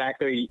what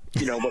exactly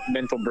what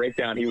mental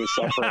breakdown he was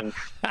suffering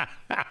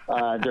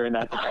during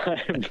that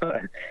time.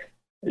 But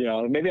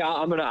maybe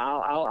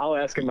I'll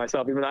ask him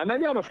myself. Even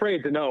maybe I'm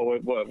afraid to know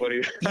what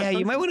he. Yeah,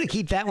 you might want to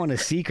keep that one a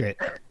secret.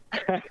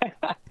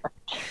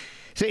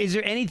 So is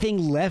there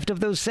anything left of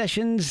those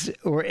sessions,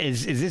 or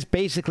is this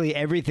basically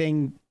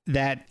everything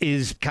that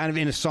is kind of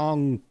in a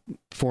song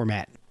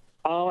format?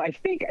 I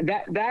think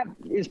that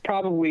is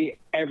probably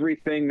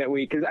everything that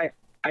because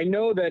I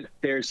know that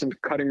there's some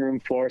cutting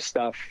room floor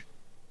stuff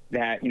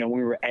that, when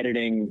we were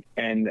editing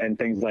and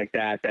things like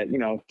that,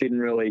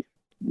 wasn't really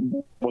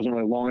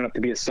long enough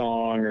to be a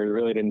song, or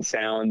really didn't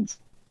sound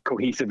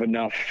cohesive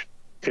enough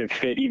to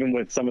fit, even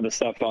with some of the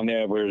stuff on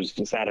there where it's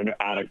just out of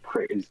as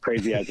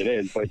crazy as it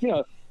is. But,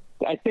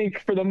 I think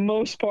for the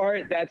most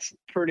part, that's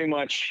pretty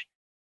much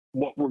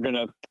what we're going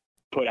to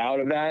put out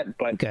of that.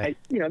 But, there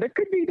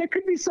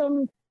could be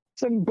some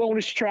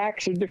bonus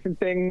tracks or different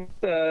things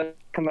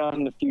come out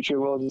in the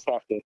future. We'll just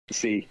have to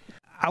see.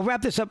 I'll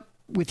wrap this up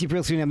with you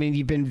real soon. I mean,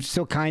 you've been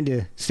so kind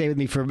to stay with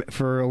me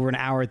for over an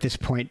hour at this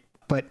point.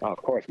 But of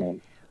course,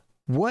 man.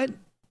 What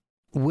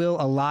will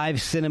a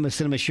live cinema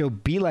show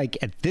be like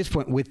at this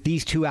point with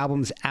these two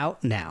albums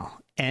out now?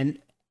 And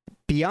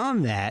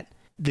beyond that,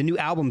 the new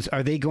albums,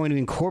 are they going to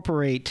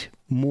incorporate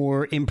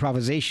more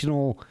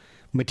improvisational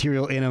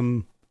material in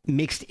them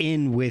mixed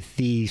in with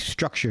the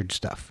structured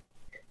stuff?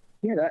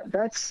 Yeah,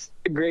 that's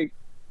a great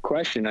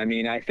question. I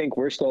mean, I think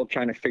we're still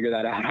trying to figure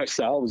that out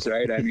ourselves,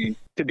 right? I mean,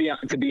 to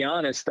be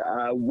honest,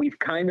 we've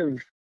kind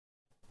of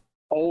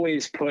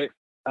always put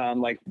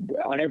like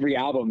on every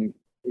album,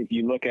 if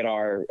you look at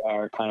our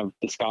kind of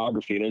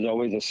discography, there's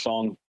always a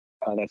song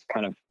that's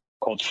kind of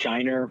called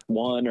Shiner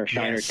 1 or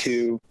Shiner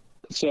 2.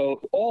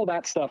 So all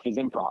that stuff is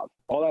improv.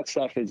 All that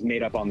stuff is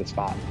made up on the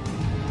spot.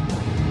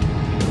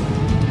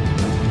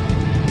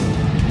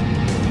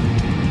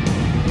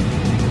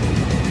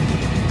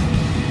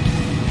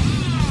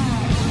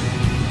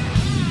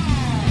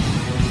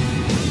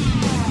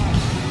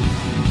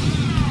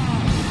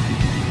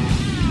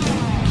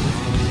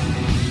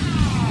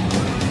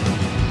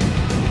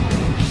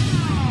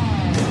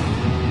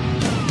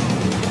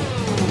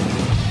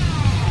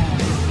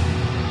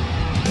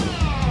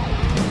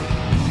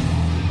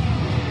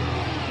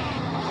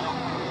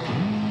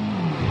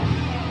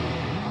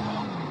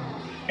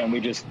 and we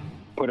just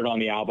put it on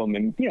the album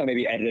and, you know,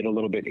 maybe edit it a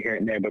little bit here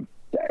and there. But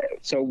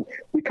so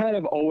we kind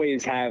of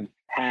always have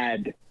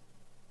had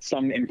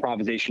some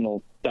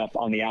improvisational stuff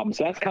on the album.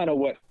 So that's kind of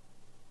what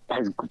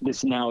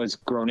this now has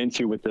grown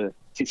into with the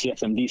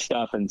CCXMD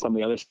stuff and some of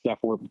the other stuff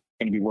we're going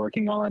to be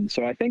working on.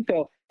 So I think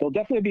there'll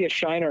definitely be a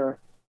shiner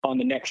on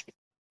the next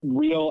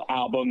real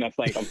album that's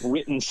like of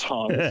written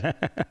songs.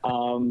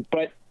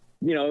 But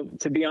you know,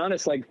 to be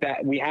honest, like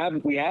that, we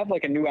have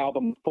like a new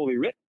album fully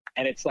written,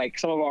 and it's like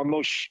some of our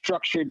most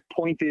structured,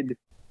 pointed,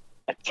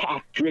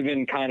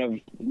 attack-driven kind of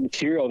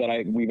material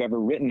that we've ever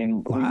written.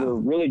 And we were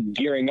really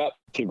gearing up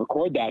to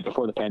record that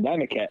before the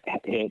pandemic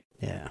hit.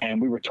 Yeah. And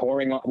we were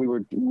touring.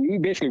 We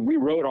basically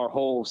rewrote our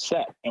whole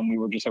set, and we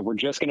were just like, we're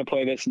just going to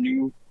play this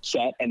new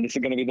set, and this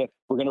is going to be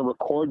we're going to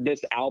record this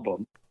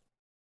album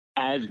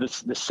as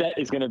the set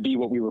is going to be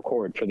what we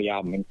record for the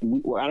album.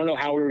 And I don't know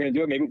how we were going to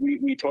do it. Maybe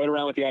we toyed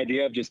around with the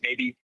idea of just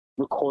maybe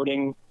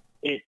recording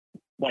it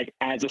like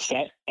as a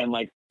set and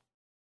like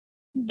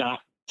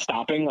not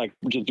stopping, like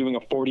just doing a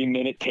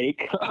 40-minute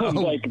take of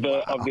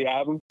of the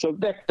album. So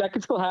that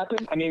could still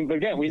happen. I mean, but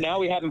again, we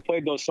haven't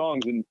played those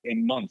songs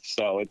in months,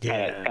 so it's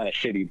kind of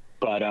shitty.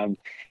 But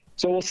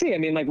so we'll see. I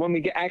mean, like when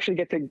we actually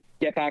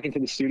get back into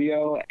the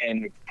studio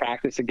and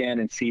practice again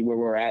and see where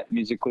we're at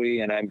musically,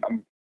 and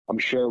I'm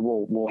sure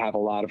we'll have a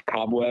lot of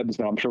cobwebs,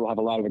 and I'm sure we'll have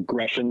a lot of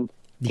aggression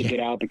to get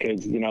out,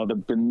 because, you know,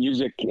 the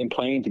music and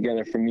playing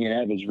together for me and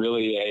Ev is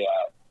really a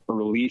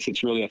release.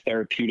 It's really a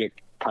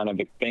therapeutic kind of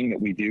a thing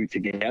that we do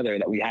together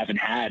that we haven't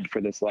had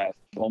for this last,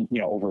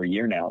 over a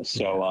year now.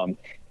 So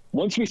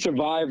once we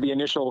survive the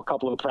initial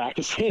couple of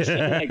practices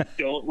and like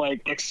don't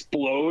like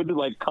explode,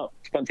 like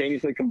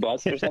spontaneously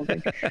combust or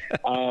something,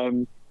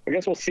 I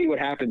guess we'll see what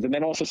happens, and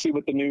then also see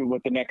what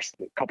the next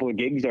couple of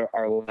gigs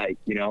are like,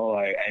 you know,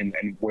 and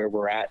where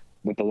we're at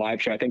with the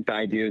live show. I think the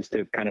idea is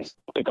to kind of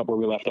pick up where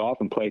we left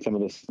off and play some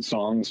of the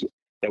songs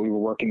that we were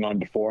working on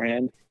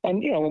beforehand.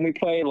 And, you know, when we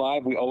play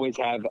live, we always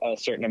have a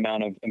certain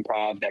amount of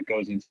improv that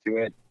goes into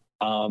it.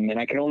 And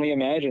I can only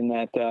imagine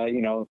that,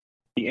 you know,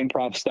 the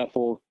improv stuff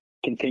will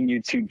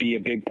continue to be a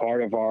big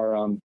part of our,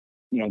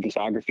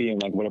 discography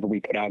and like whatever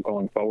we put out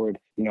going forward,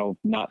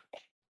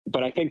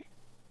 but I think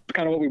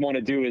kind of what we want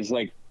to do is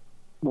like,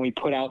 when we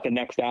put out the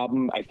next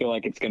album, I feel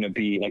like it's going to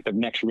be like the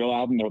next real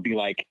album. It'll be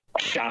like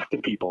a shock to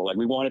people. Like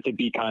we want it to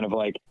be kind of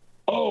like,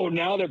 oh,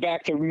 now they're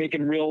back to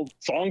making real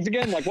songs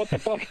again. Like what the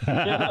fuck?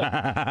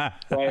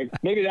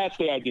 Like maybe that's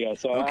the idea.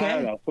 So I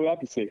don't know. We'll have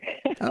to see.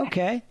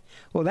 Okay.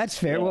 Well, that's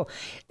fair. Yeah. Well,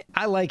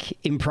 I like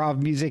improv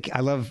music.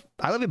 I love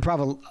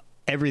improv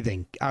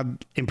everything.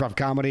 Improv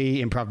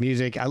comedy, improv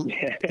music.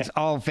 It's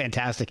all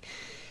fantastic.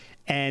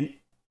 And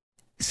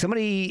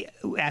somebody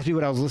asked me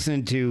what I was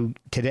listening to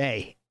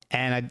today,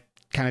 and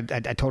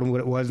I told him what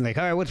it was, and like,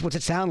 all right, what's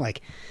it sound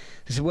like?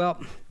 I said, well,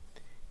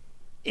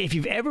 if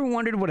you've ever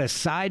wondered what a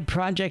side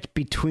project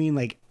between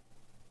like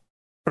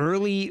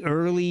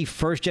early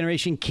first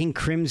generation King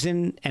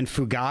Crimson and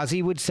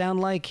Fugazi would sound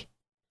like,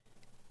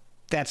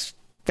 that's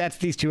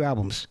these two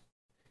albums.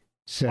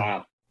 So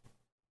wow.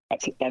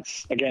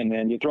 That's again,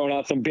 man, you're throwing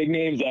out some big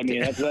names at me.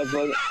 That's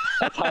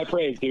high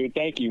praise, dude.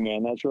 Thank you,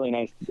 man. That's really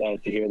nice to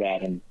hear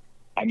that. And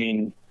I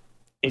mean,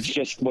 it's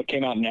just what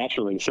came out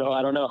naturally. So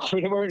I don't know.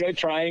 We weren't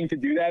trying to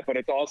do that, but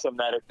it's awesome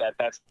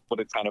that's what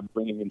it's kind of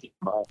bringing into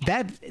your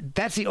mind.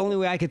 That's the only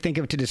way I could think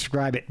of to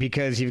describe it,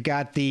 because you've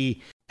got the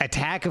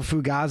attack of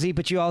Fugazi,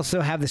 but you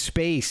also have the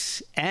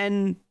space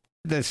and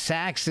the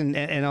sax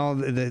and all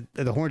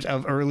the horns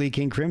of early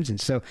King Crimson.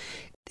 So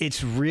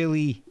it's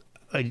really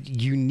a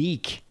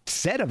unique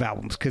set of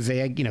albums, because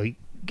they, you know,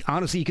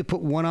 honestly, you could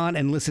put one on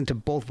and listen to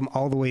both of them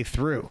all the way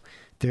through.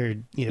 They're,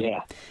 you know,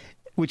 yeah.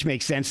 Which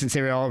makes sense since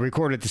they were all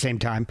recorded at the same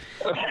time.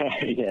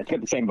 Yeah, it's got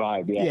the same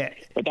vibe. Yeah.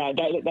 But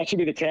that should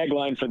be the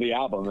tagline for the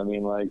album. I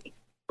mean, like,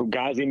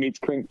 Fugazi meets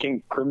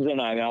King Crimson.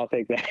 I'll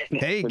take that.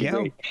 There you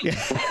go.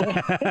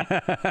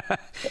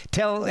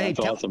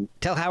 Awesome.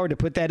 Tell Howard to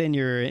put that in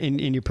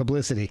your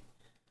publicity.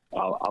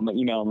 I'm gonna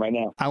email him right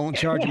now. I won't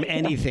charge him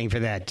anything for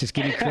that. Just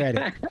give me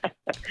credit.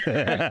 You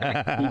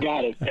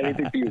got it.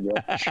 Anything for you, bro.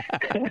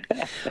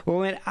 Well,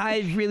 man,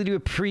 I really do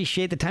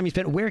appreciate the time you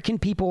spent. Where can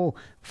people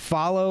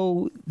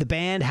follow the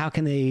band? How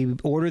can they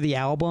order the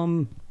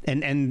album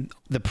and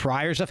the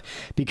prior stuff?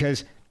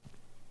 Because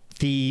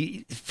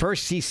the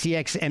first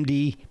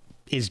CCXMD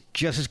is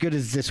just as good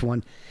as this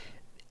one.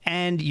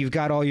 And you've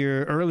got all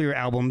your earlier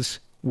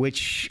albums,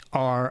 which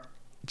are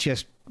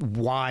just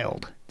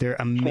wild. They're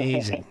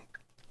amazing.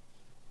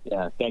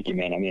 Yeah, thank you,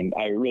 man. I mean,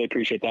 I really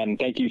appreciate that. And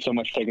thank you so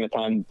much for taking the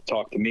time to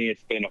talk to me.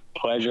 It's been a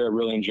pleasure. I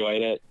really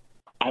enjoyed it.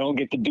 I don't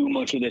get to do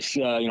much of this,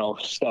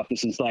 stuff.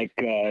 This is like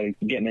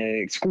getting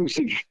an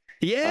exclusive.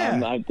 Yeah.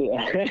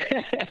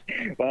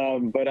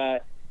 But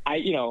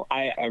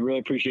I really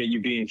appreciate you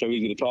being so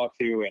easy to talk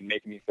to and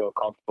making me feel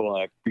comfortable.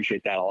 I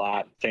appreciate that a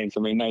lot. Saying so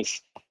many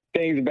nice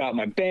things about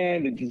my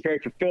band. It's just very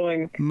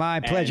fulfilling. My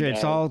pleasure.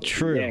 It's all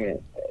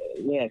true.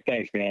 Yeah,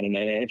 thanks, man. And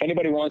if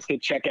anybody wants to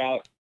check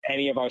out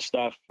any of our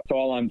stuff, it's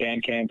all on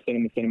Bandcamp,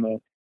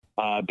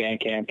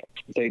 Bandcamp.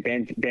 So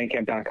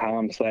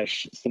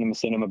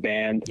bandcamp.com/Cinema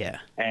Band. Yeah.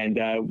 And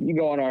you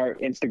go on our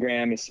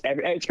Instagram. It's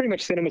pretty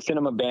much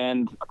Cinema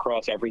Band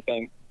across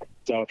everything.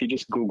 So if you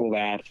just Google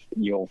that,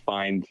 you'll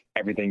find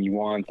everything you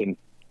want. And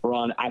we're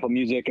on Apple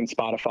Music and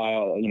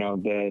Spotify. You know,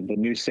 the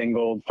new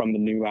single from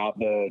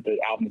the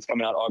album that's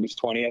coming out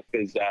August 20th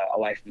is A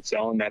Life of Its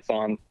Own. That's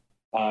on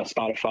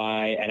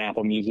Spotify and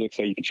Apple Music,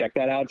 so you can check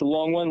that out. It's a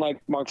long one, like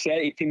Mark said,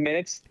 18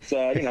 minutes. It's,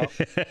 you know,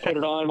 put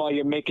it on while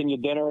you're making your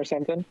dinner or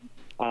something.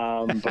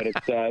 But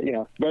it's, you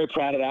know, very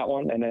proud of that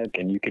one.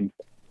 And you can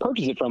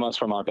purchase it from us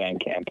from our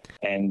Bandcamp.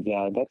 And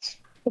that's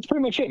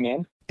pretty much it,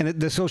 man. And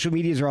the social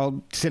medias are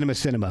all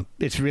Cinema.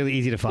 It's really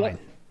easy to find. Yeah.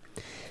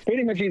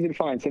 Pretty much easy to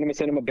find.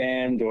 Cinema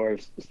Band or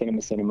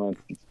Cinema.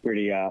 It's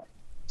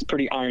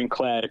pretty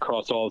ironclad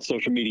across all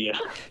social media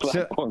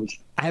platforms. So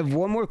I have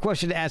one more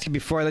question to ask you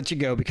before I let you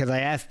go, because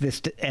I asked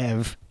this to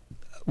Ev,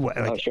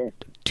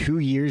 2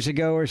 years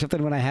ago or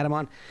something when I had him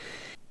on.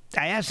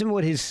 I asked him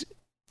what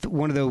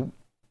one of the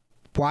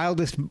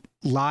wildest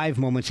live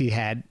moments he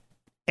had,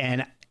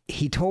 and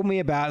he told me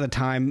about the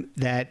time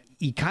that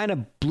he kind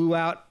of blew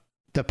out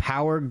the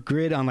power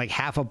grid on like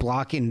half a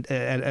block at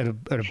a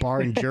bar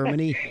in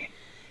Germany.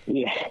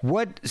 Yeah.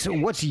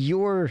 What's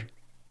your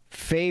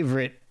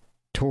favorite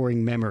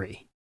touring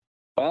memory?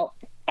 Well,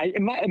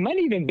 it might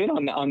even been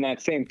on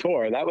that same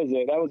tour. That was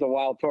a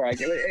wild tour.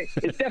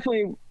 It's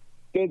definitely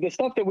the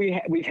stuff that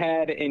we've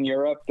had in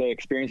Europe, the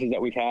experiences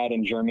that we've had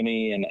in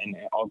Germany and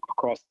all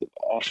across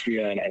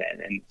Austria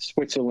and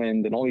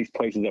Switzerland and all these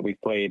places that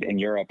we've played in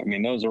Europe. I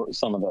mean, those are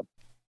some of the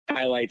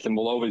highlights and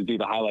will always be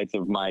the highlights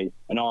of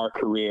our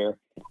career.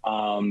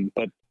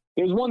 But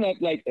there's one that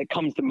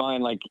comes to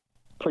mind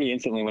pretty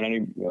instantly when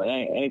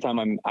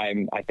anytime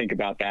I think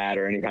about that,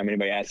 or anytime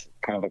anybody asks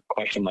kind of a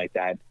question like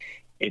that.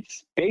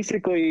 It's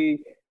basically,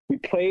 we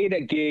played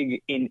a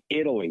gig in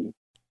Italy.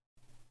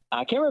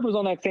 I can't remember if it was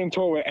on that same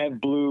tour where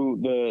Ev blew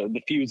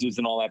the fuses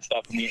and all that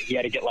stuff, and he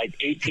had to get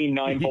 18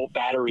 9-volt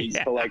batteries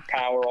to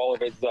power all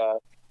of his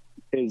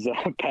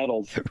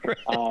pedals.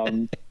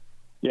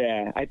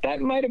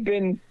 That might have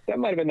been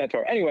that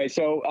tour. Anyway,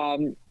 so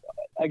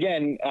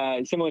again,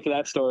 similar to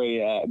that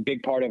story, a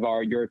big part of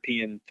our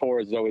European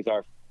tours is always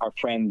our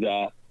friend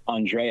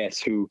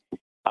Andreas, who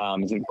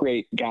is a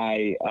great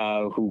guy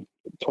who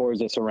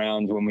tours us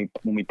around when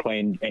we play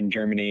in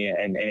Germany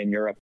and in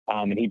Europe.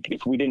 And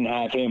if we didn't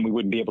have him, we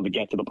wouldn't be able to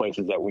get to the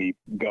places that we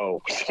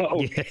go.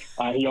 So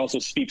he also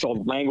speaks all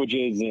the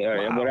languages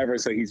and whatever.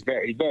 So he's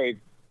very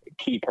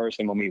key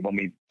person when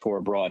we tour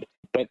abroad.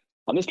 But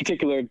on this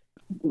particular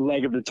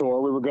leg of the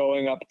tour, we were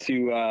going up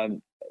to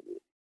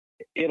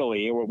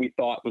Italy, where we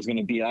thought was going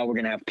to be, we're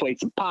going to have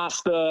plates of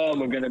pasta, and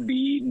we're going to be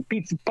eating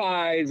pizza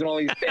pies and all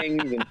these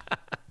things.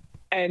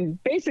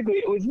 And basically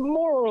it was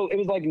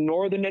like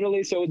northern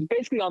Italy. So it was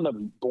basically on the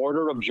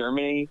border of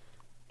Germany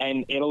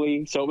and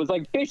Italy. So it was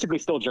basically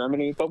still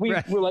Germany, but we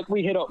hit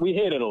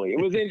Italy. It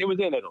was in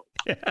Italy.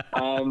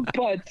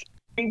 But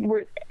we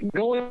were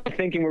going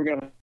thinking we were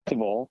going to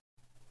festival,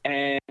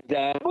 and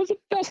it was a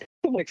festival.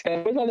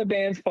 There was other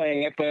bands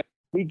playing it, but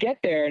we get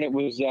there and it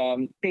was,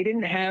 they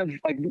didn't have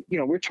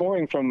we're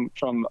touring from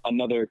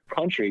another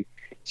country.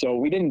 So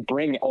we didn't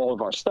bring all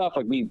of our stuff.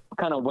 We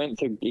kind of went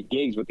to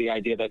gigs with the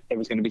idea that there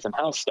was going to be some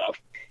house stuff.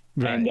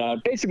 Right.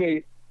 And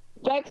basically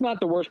that's not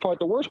the worst part.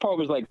 The worst part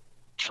was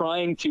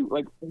trying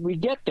to, we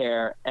get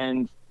there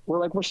and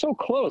we're so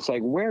close.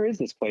 Where is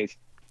this place?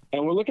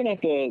 And we're looking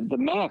at the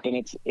map,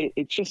 and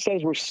it just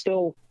says we're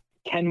still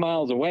 10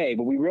 miles away,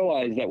 but we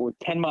realized that we're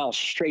 10 miles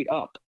straight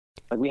up.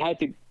 We had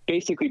to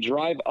basically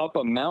drive up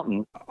a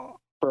mountain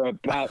for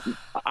about,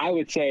 I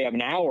would say, an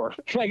hour.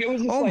 It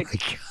was just my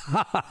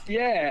God.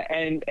 Yeah.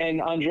 And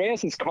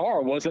Andreas's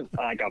car wasn't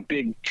a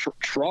big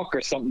truck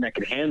or something that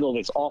could handle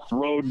this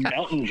off-road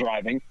mountain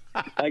driving.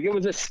 It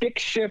was a stick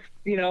shift,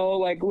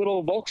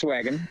 little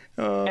Volkswagen.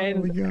 Oh,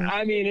 and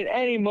I mean, at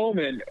any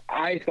moment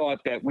I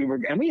thought that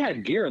and we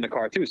had gear in the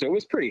car too. So it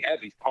was pretty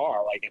heavy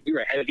car. We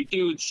were heavy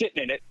dudes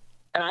sitting in it.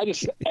 And I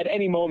just, at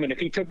any moment, if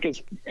he took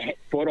his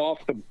foot off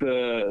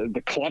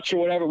the clutch or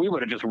whatever, we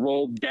would have just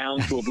rolled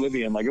down to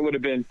oblivion. It would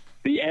have been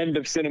the end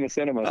of Cinema.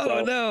 Oh,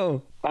 so,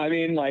 no. I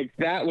mean,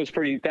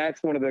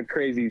 that's one of the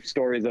crazy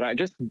stories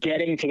just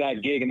getting to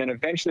that gig. And then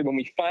eventually when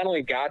we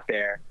finally got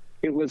there,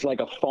 it was like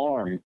a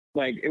farm.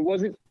 It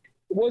wasn't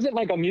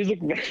like a music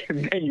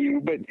venue,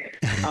 but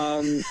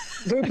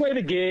so we played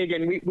a gig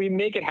and we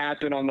make it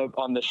happen on the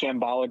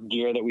shambolic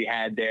gear that we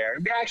had there.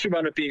 It actually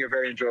wound up being a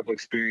very enjoyable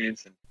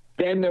experience. And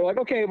then they're like,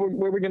 okay,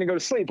 where are we going to go to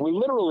sleep?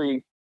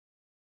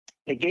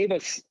 They gave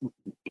us,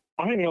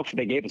 I don't even know if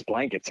they gave us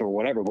blankets or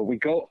whatever, but we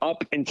go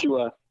up into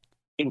a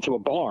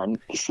barn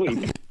to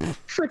sleep.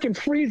 Freaking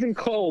freezing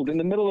cold in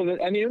the middle of it.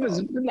 I mean, it was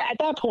at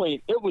that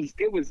point, it was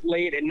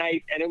late at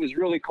night and it was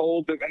really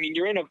cold. But I mean,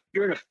 you're in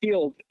a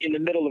field in the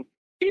middle of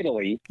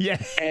Italy.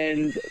 Yeah.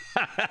 And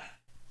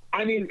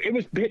I mean, it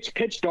was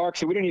pitch dark,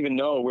 so we didn't even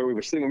know where we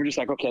were sleeping. We were just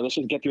like, okay, let's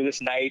just get through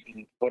this night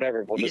and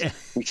whatever. We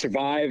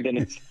survived,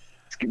 and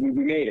we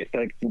made it.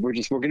 We're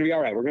gonna be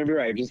all right. We're gonna be all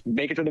right. Just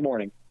make it to the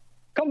morning.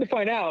 Come to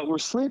find out, we're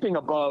sleeping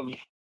above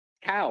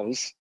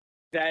cows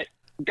that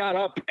got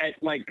up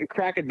at like the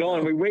crack of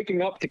dawn. We're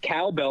waking up to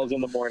cowbells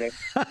in the morning.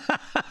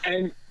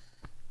 And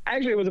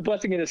actually it was a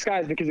blessing in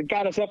disguise because it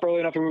got us up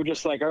early enough and we were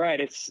just like, all right,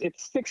 it's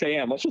 6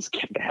 a.m. Let's just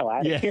get the hell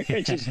out of here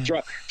and just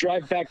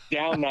drive back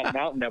down that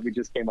mountain that we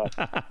just came up.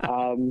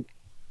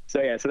 So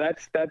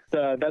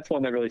that's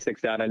one that really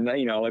sticks out. And,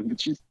 you know, like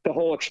just the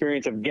whole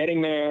experience of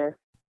getting there,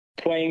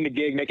 playing the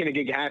gig, making the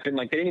gig happen.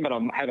 Like they didn't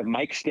even have a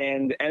mic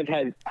stand. Ev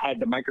had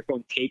the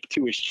microphone taped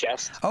to his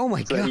chest. Oh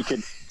my so God. that he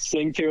could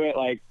sing to it.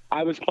 Like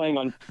I was playing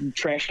on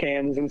trash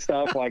cans and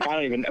stuff. Like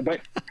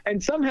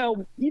and somehow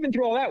even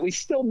through all that, we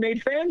still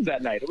made fans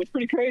that night. It was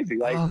pretty crazy.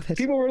 Like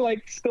people were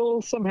like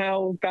still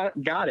somehow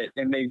got it,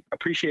 and they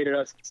appreciated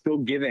us still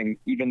giving,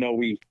 even though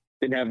we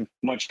didn't have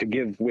much to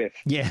give with.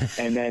 Yeah.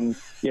 And then,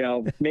 you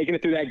know, making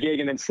it through that gig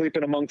and then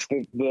sleeping amongst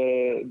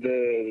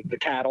the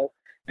cattle,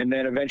 and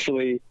then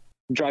eventually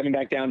driving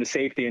back down to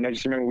safety. And I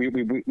just remember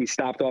we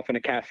stopped off in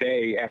a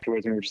cafe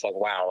afterwards and we were just like,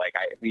 wow, like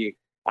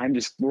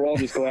we're all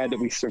just glad that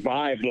we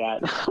survived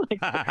that,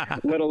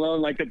 like, let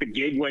alone like that the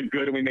gig went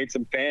good and we made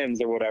some fans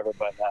or whatever.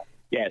 But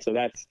yeah, so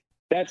that's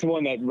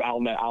one that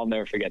I'll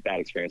never forget that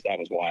experience. That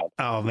was wild.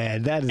 Oh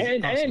man, that is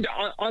and awesome. And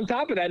on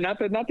top of that, not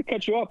to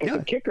cut you off, but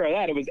the kicker of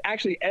that, it was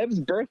actually Ev's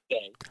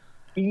birthday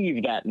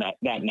eve that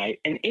night,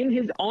 and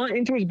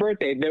into his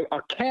birthday,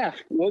 a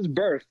calf was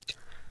birthed,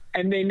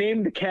 and they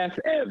named the calf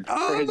Ev.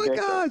 Oh for his my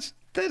birthday. gosh,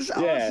 that's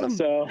awesome.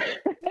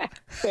 Yeah,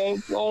 so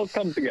it all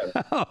comes together.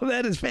 Oh,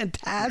 that is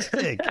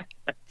fantastic.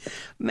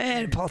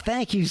 Man, Paul,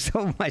 thank you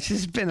so much.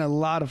 This has been a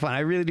lot of fun. I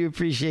really do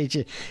appreciate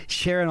you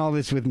sharing all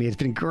this with me. It's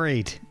been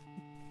great.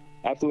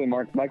 Absolutely,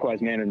 Mark. Likewise,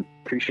 man, and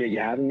appreciate you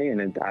having me.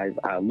 And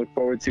I look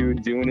forward to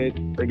doing it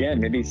again.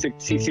 Maybe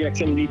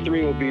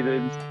CCXMD3 will be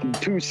the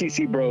two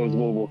CC bros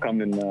will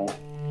come and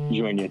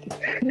join you.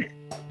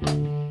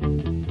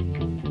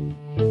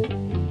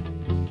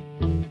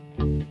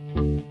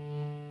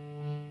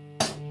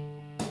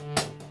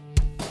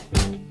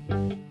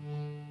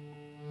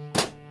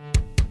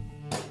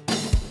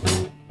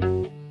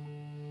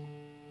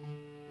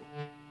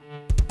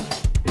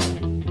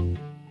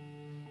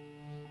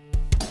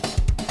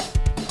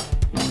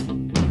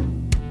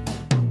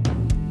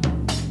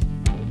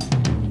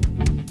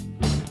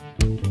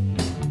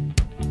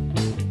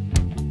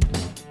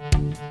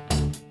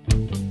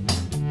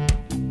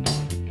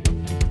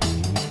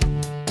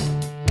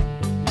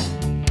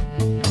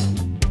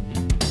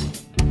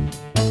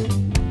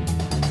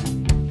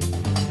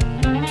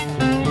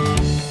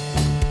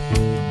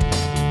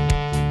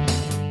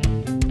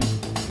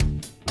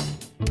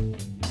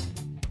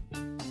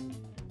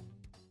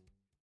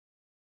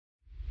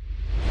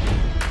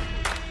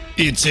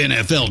 It's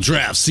NFL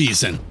draft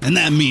season, and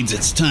that means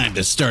it's time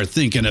to start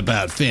thinking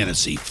about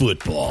fantasy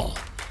football.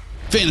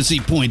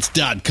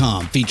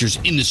 FantasyPoints.com features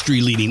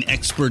industry-leading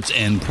experts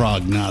and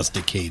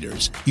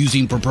prognosticators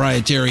using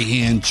proprietary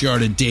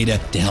hand-charted data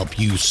to help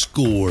you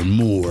score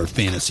more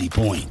fantasy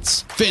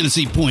points.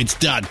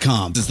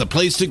 FantasyPoints.com is the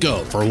place to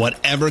go for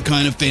whatever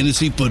kind of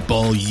fantasy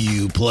football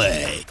you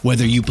play.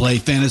 Whether you play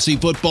fantasy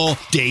football,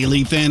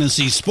 daily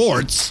fantasy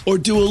sports, or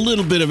do a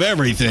little bit of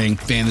everything,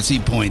 Fantasy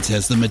Points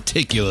has the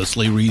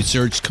meticulously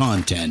researched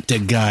content to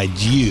guide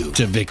you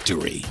to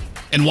victory.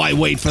 And why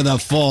wait for the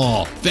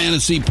fall?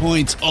 Fantasy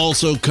Points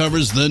also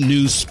covers the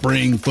new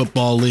spring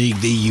football league,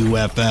 the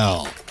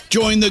UFL.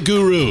 Join the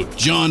guru,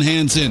 John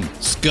Hansen,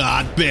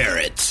 Scott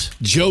Barrett,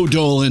 Joe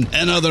Dolan,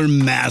 and other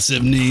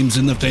massive names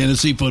in the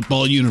fantasy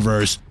football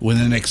universe with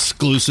an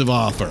exclusive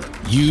offer.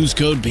 Use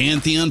code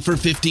Pantheon for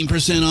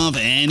 15% off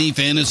any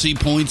Fantasy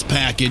Points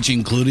package,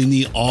 including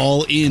the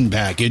all-in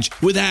package,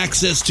 with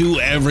access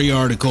to every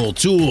article,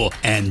 tool,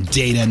 and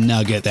data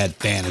nugget that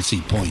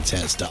Fantasy Points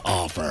has to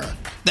offer.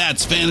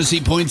 That's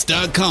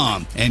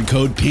FantasyPoints.com and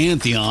code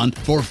Pantheon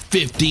for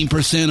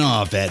 15%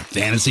 off at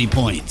Fantasy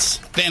Points.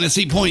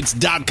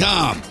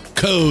 FantasyPoints.com,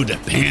 code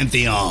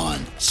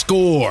Pantheon.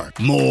 Score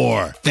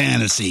more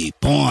fantasy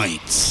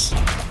points.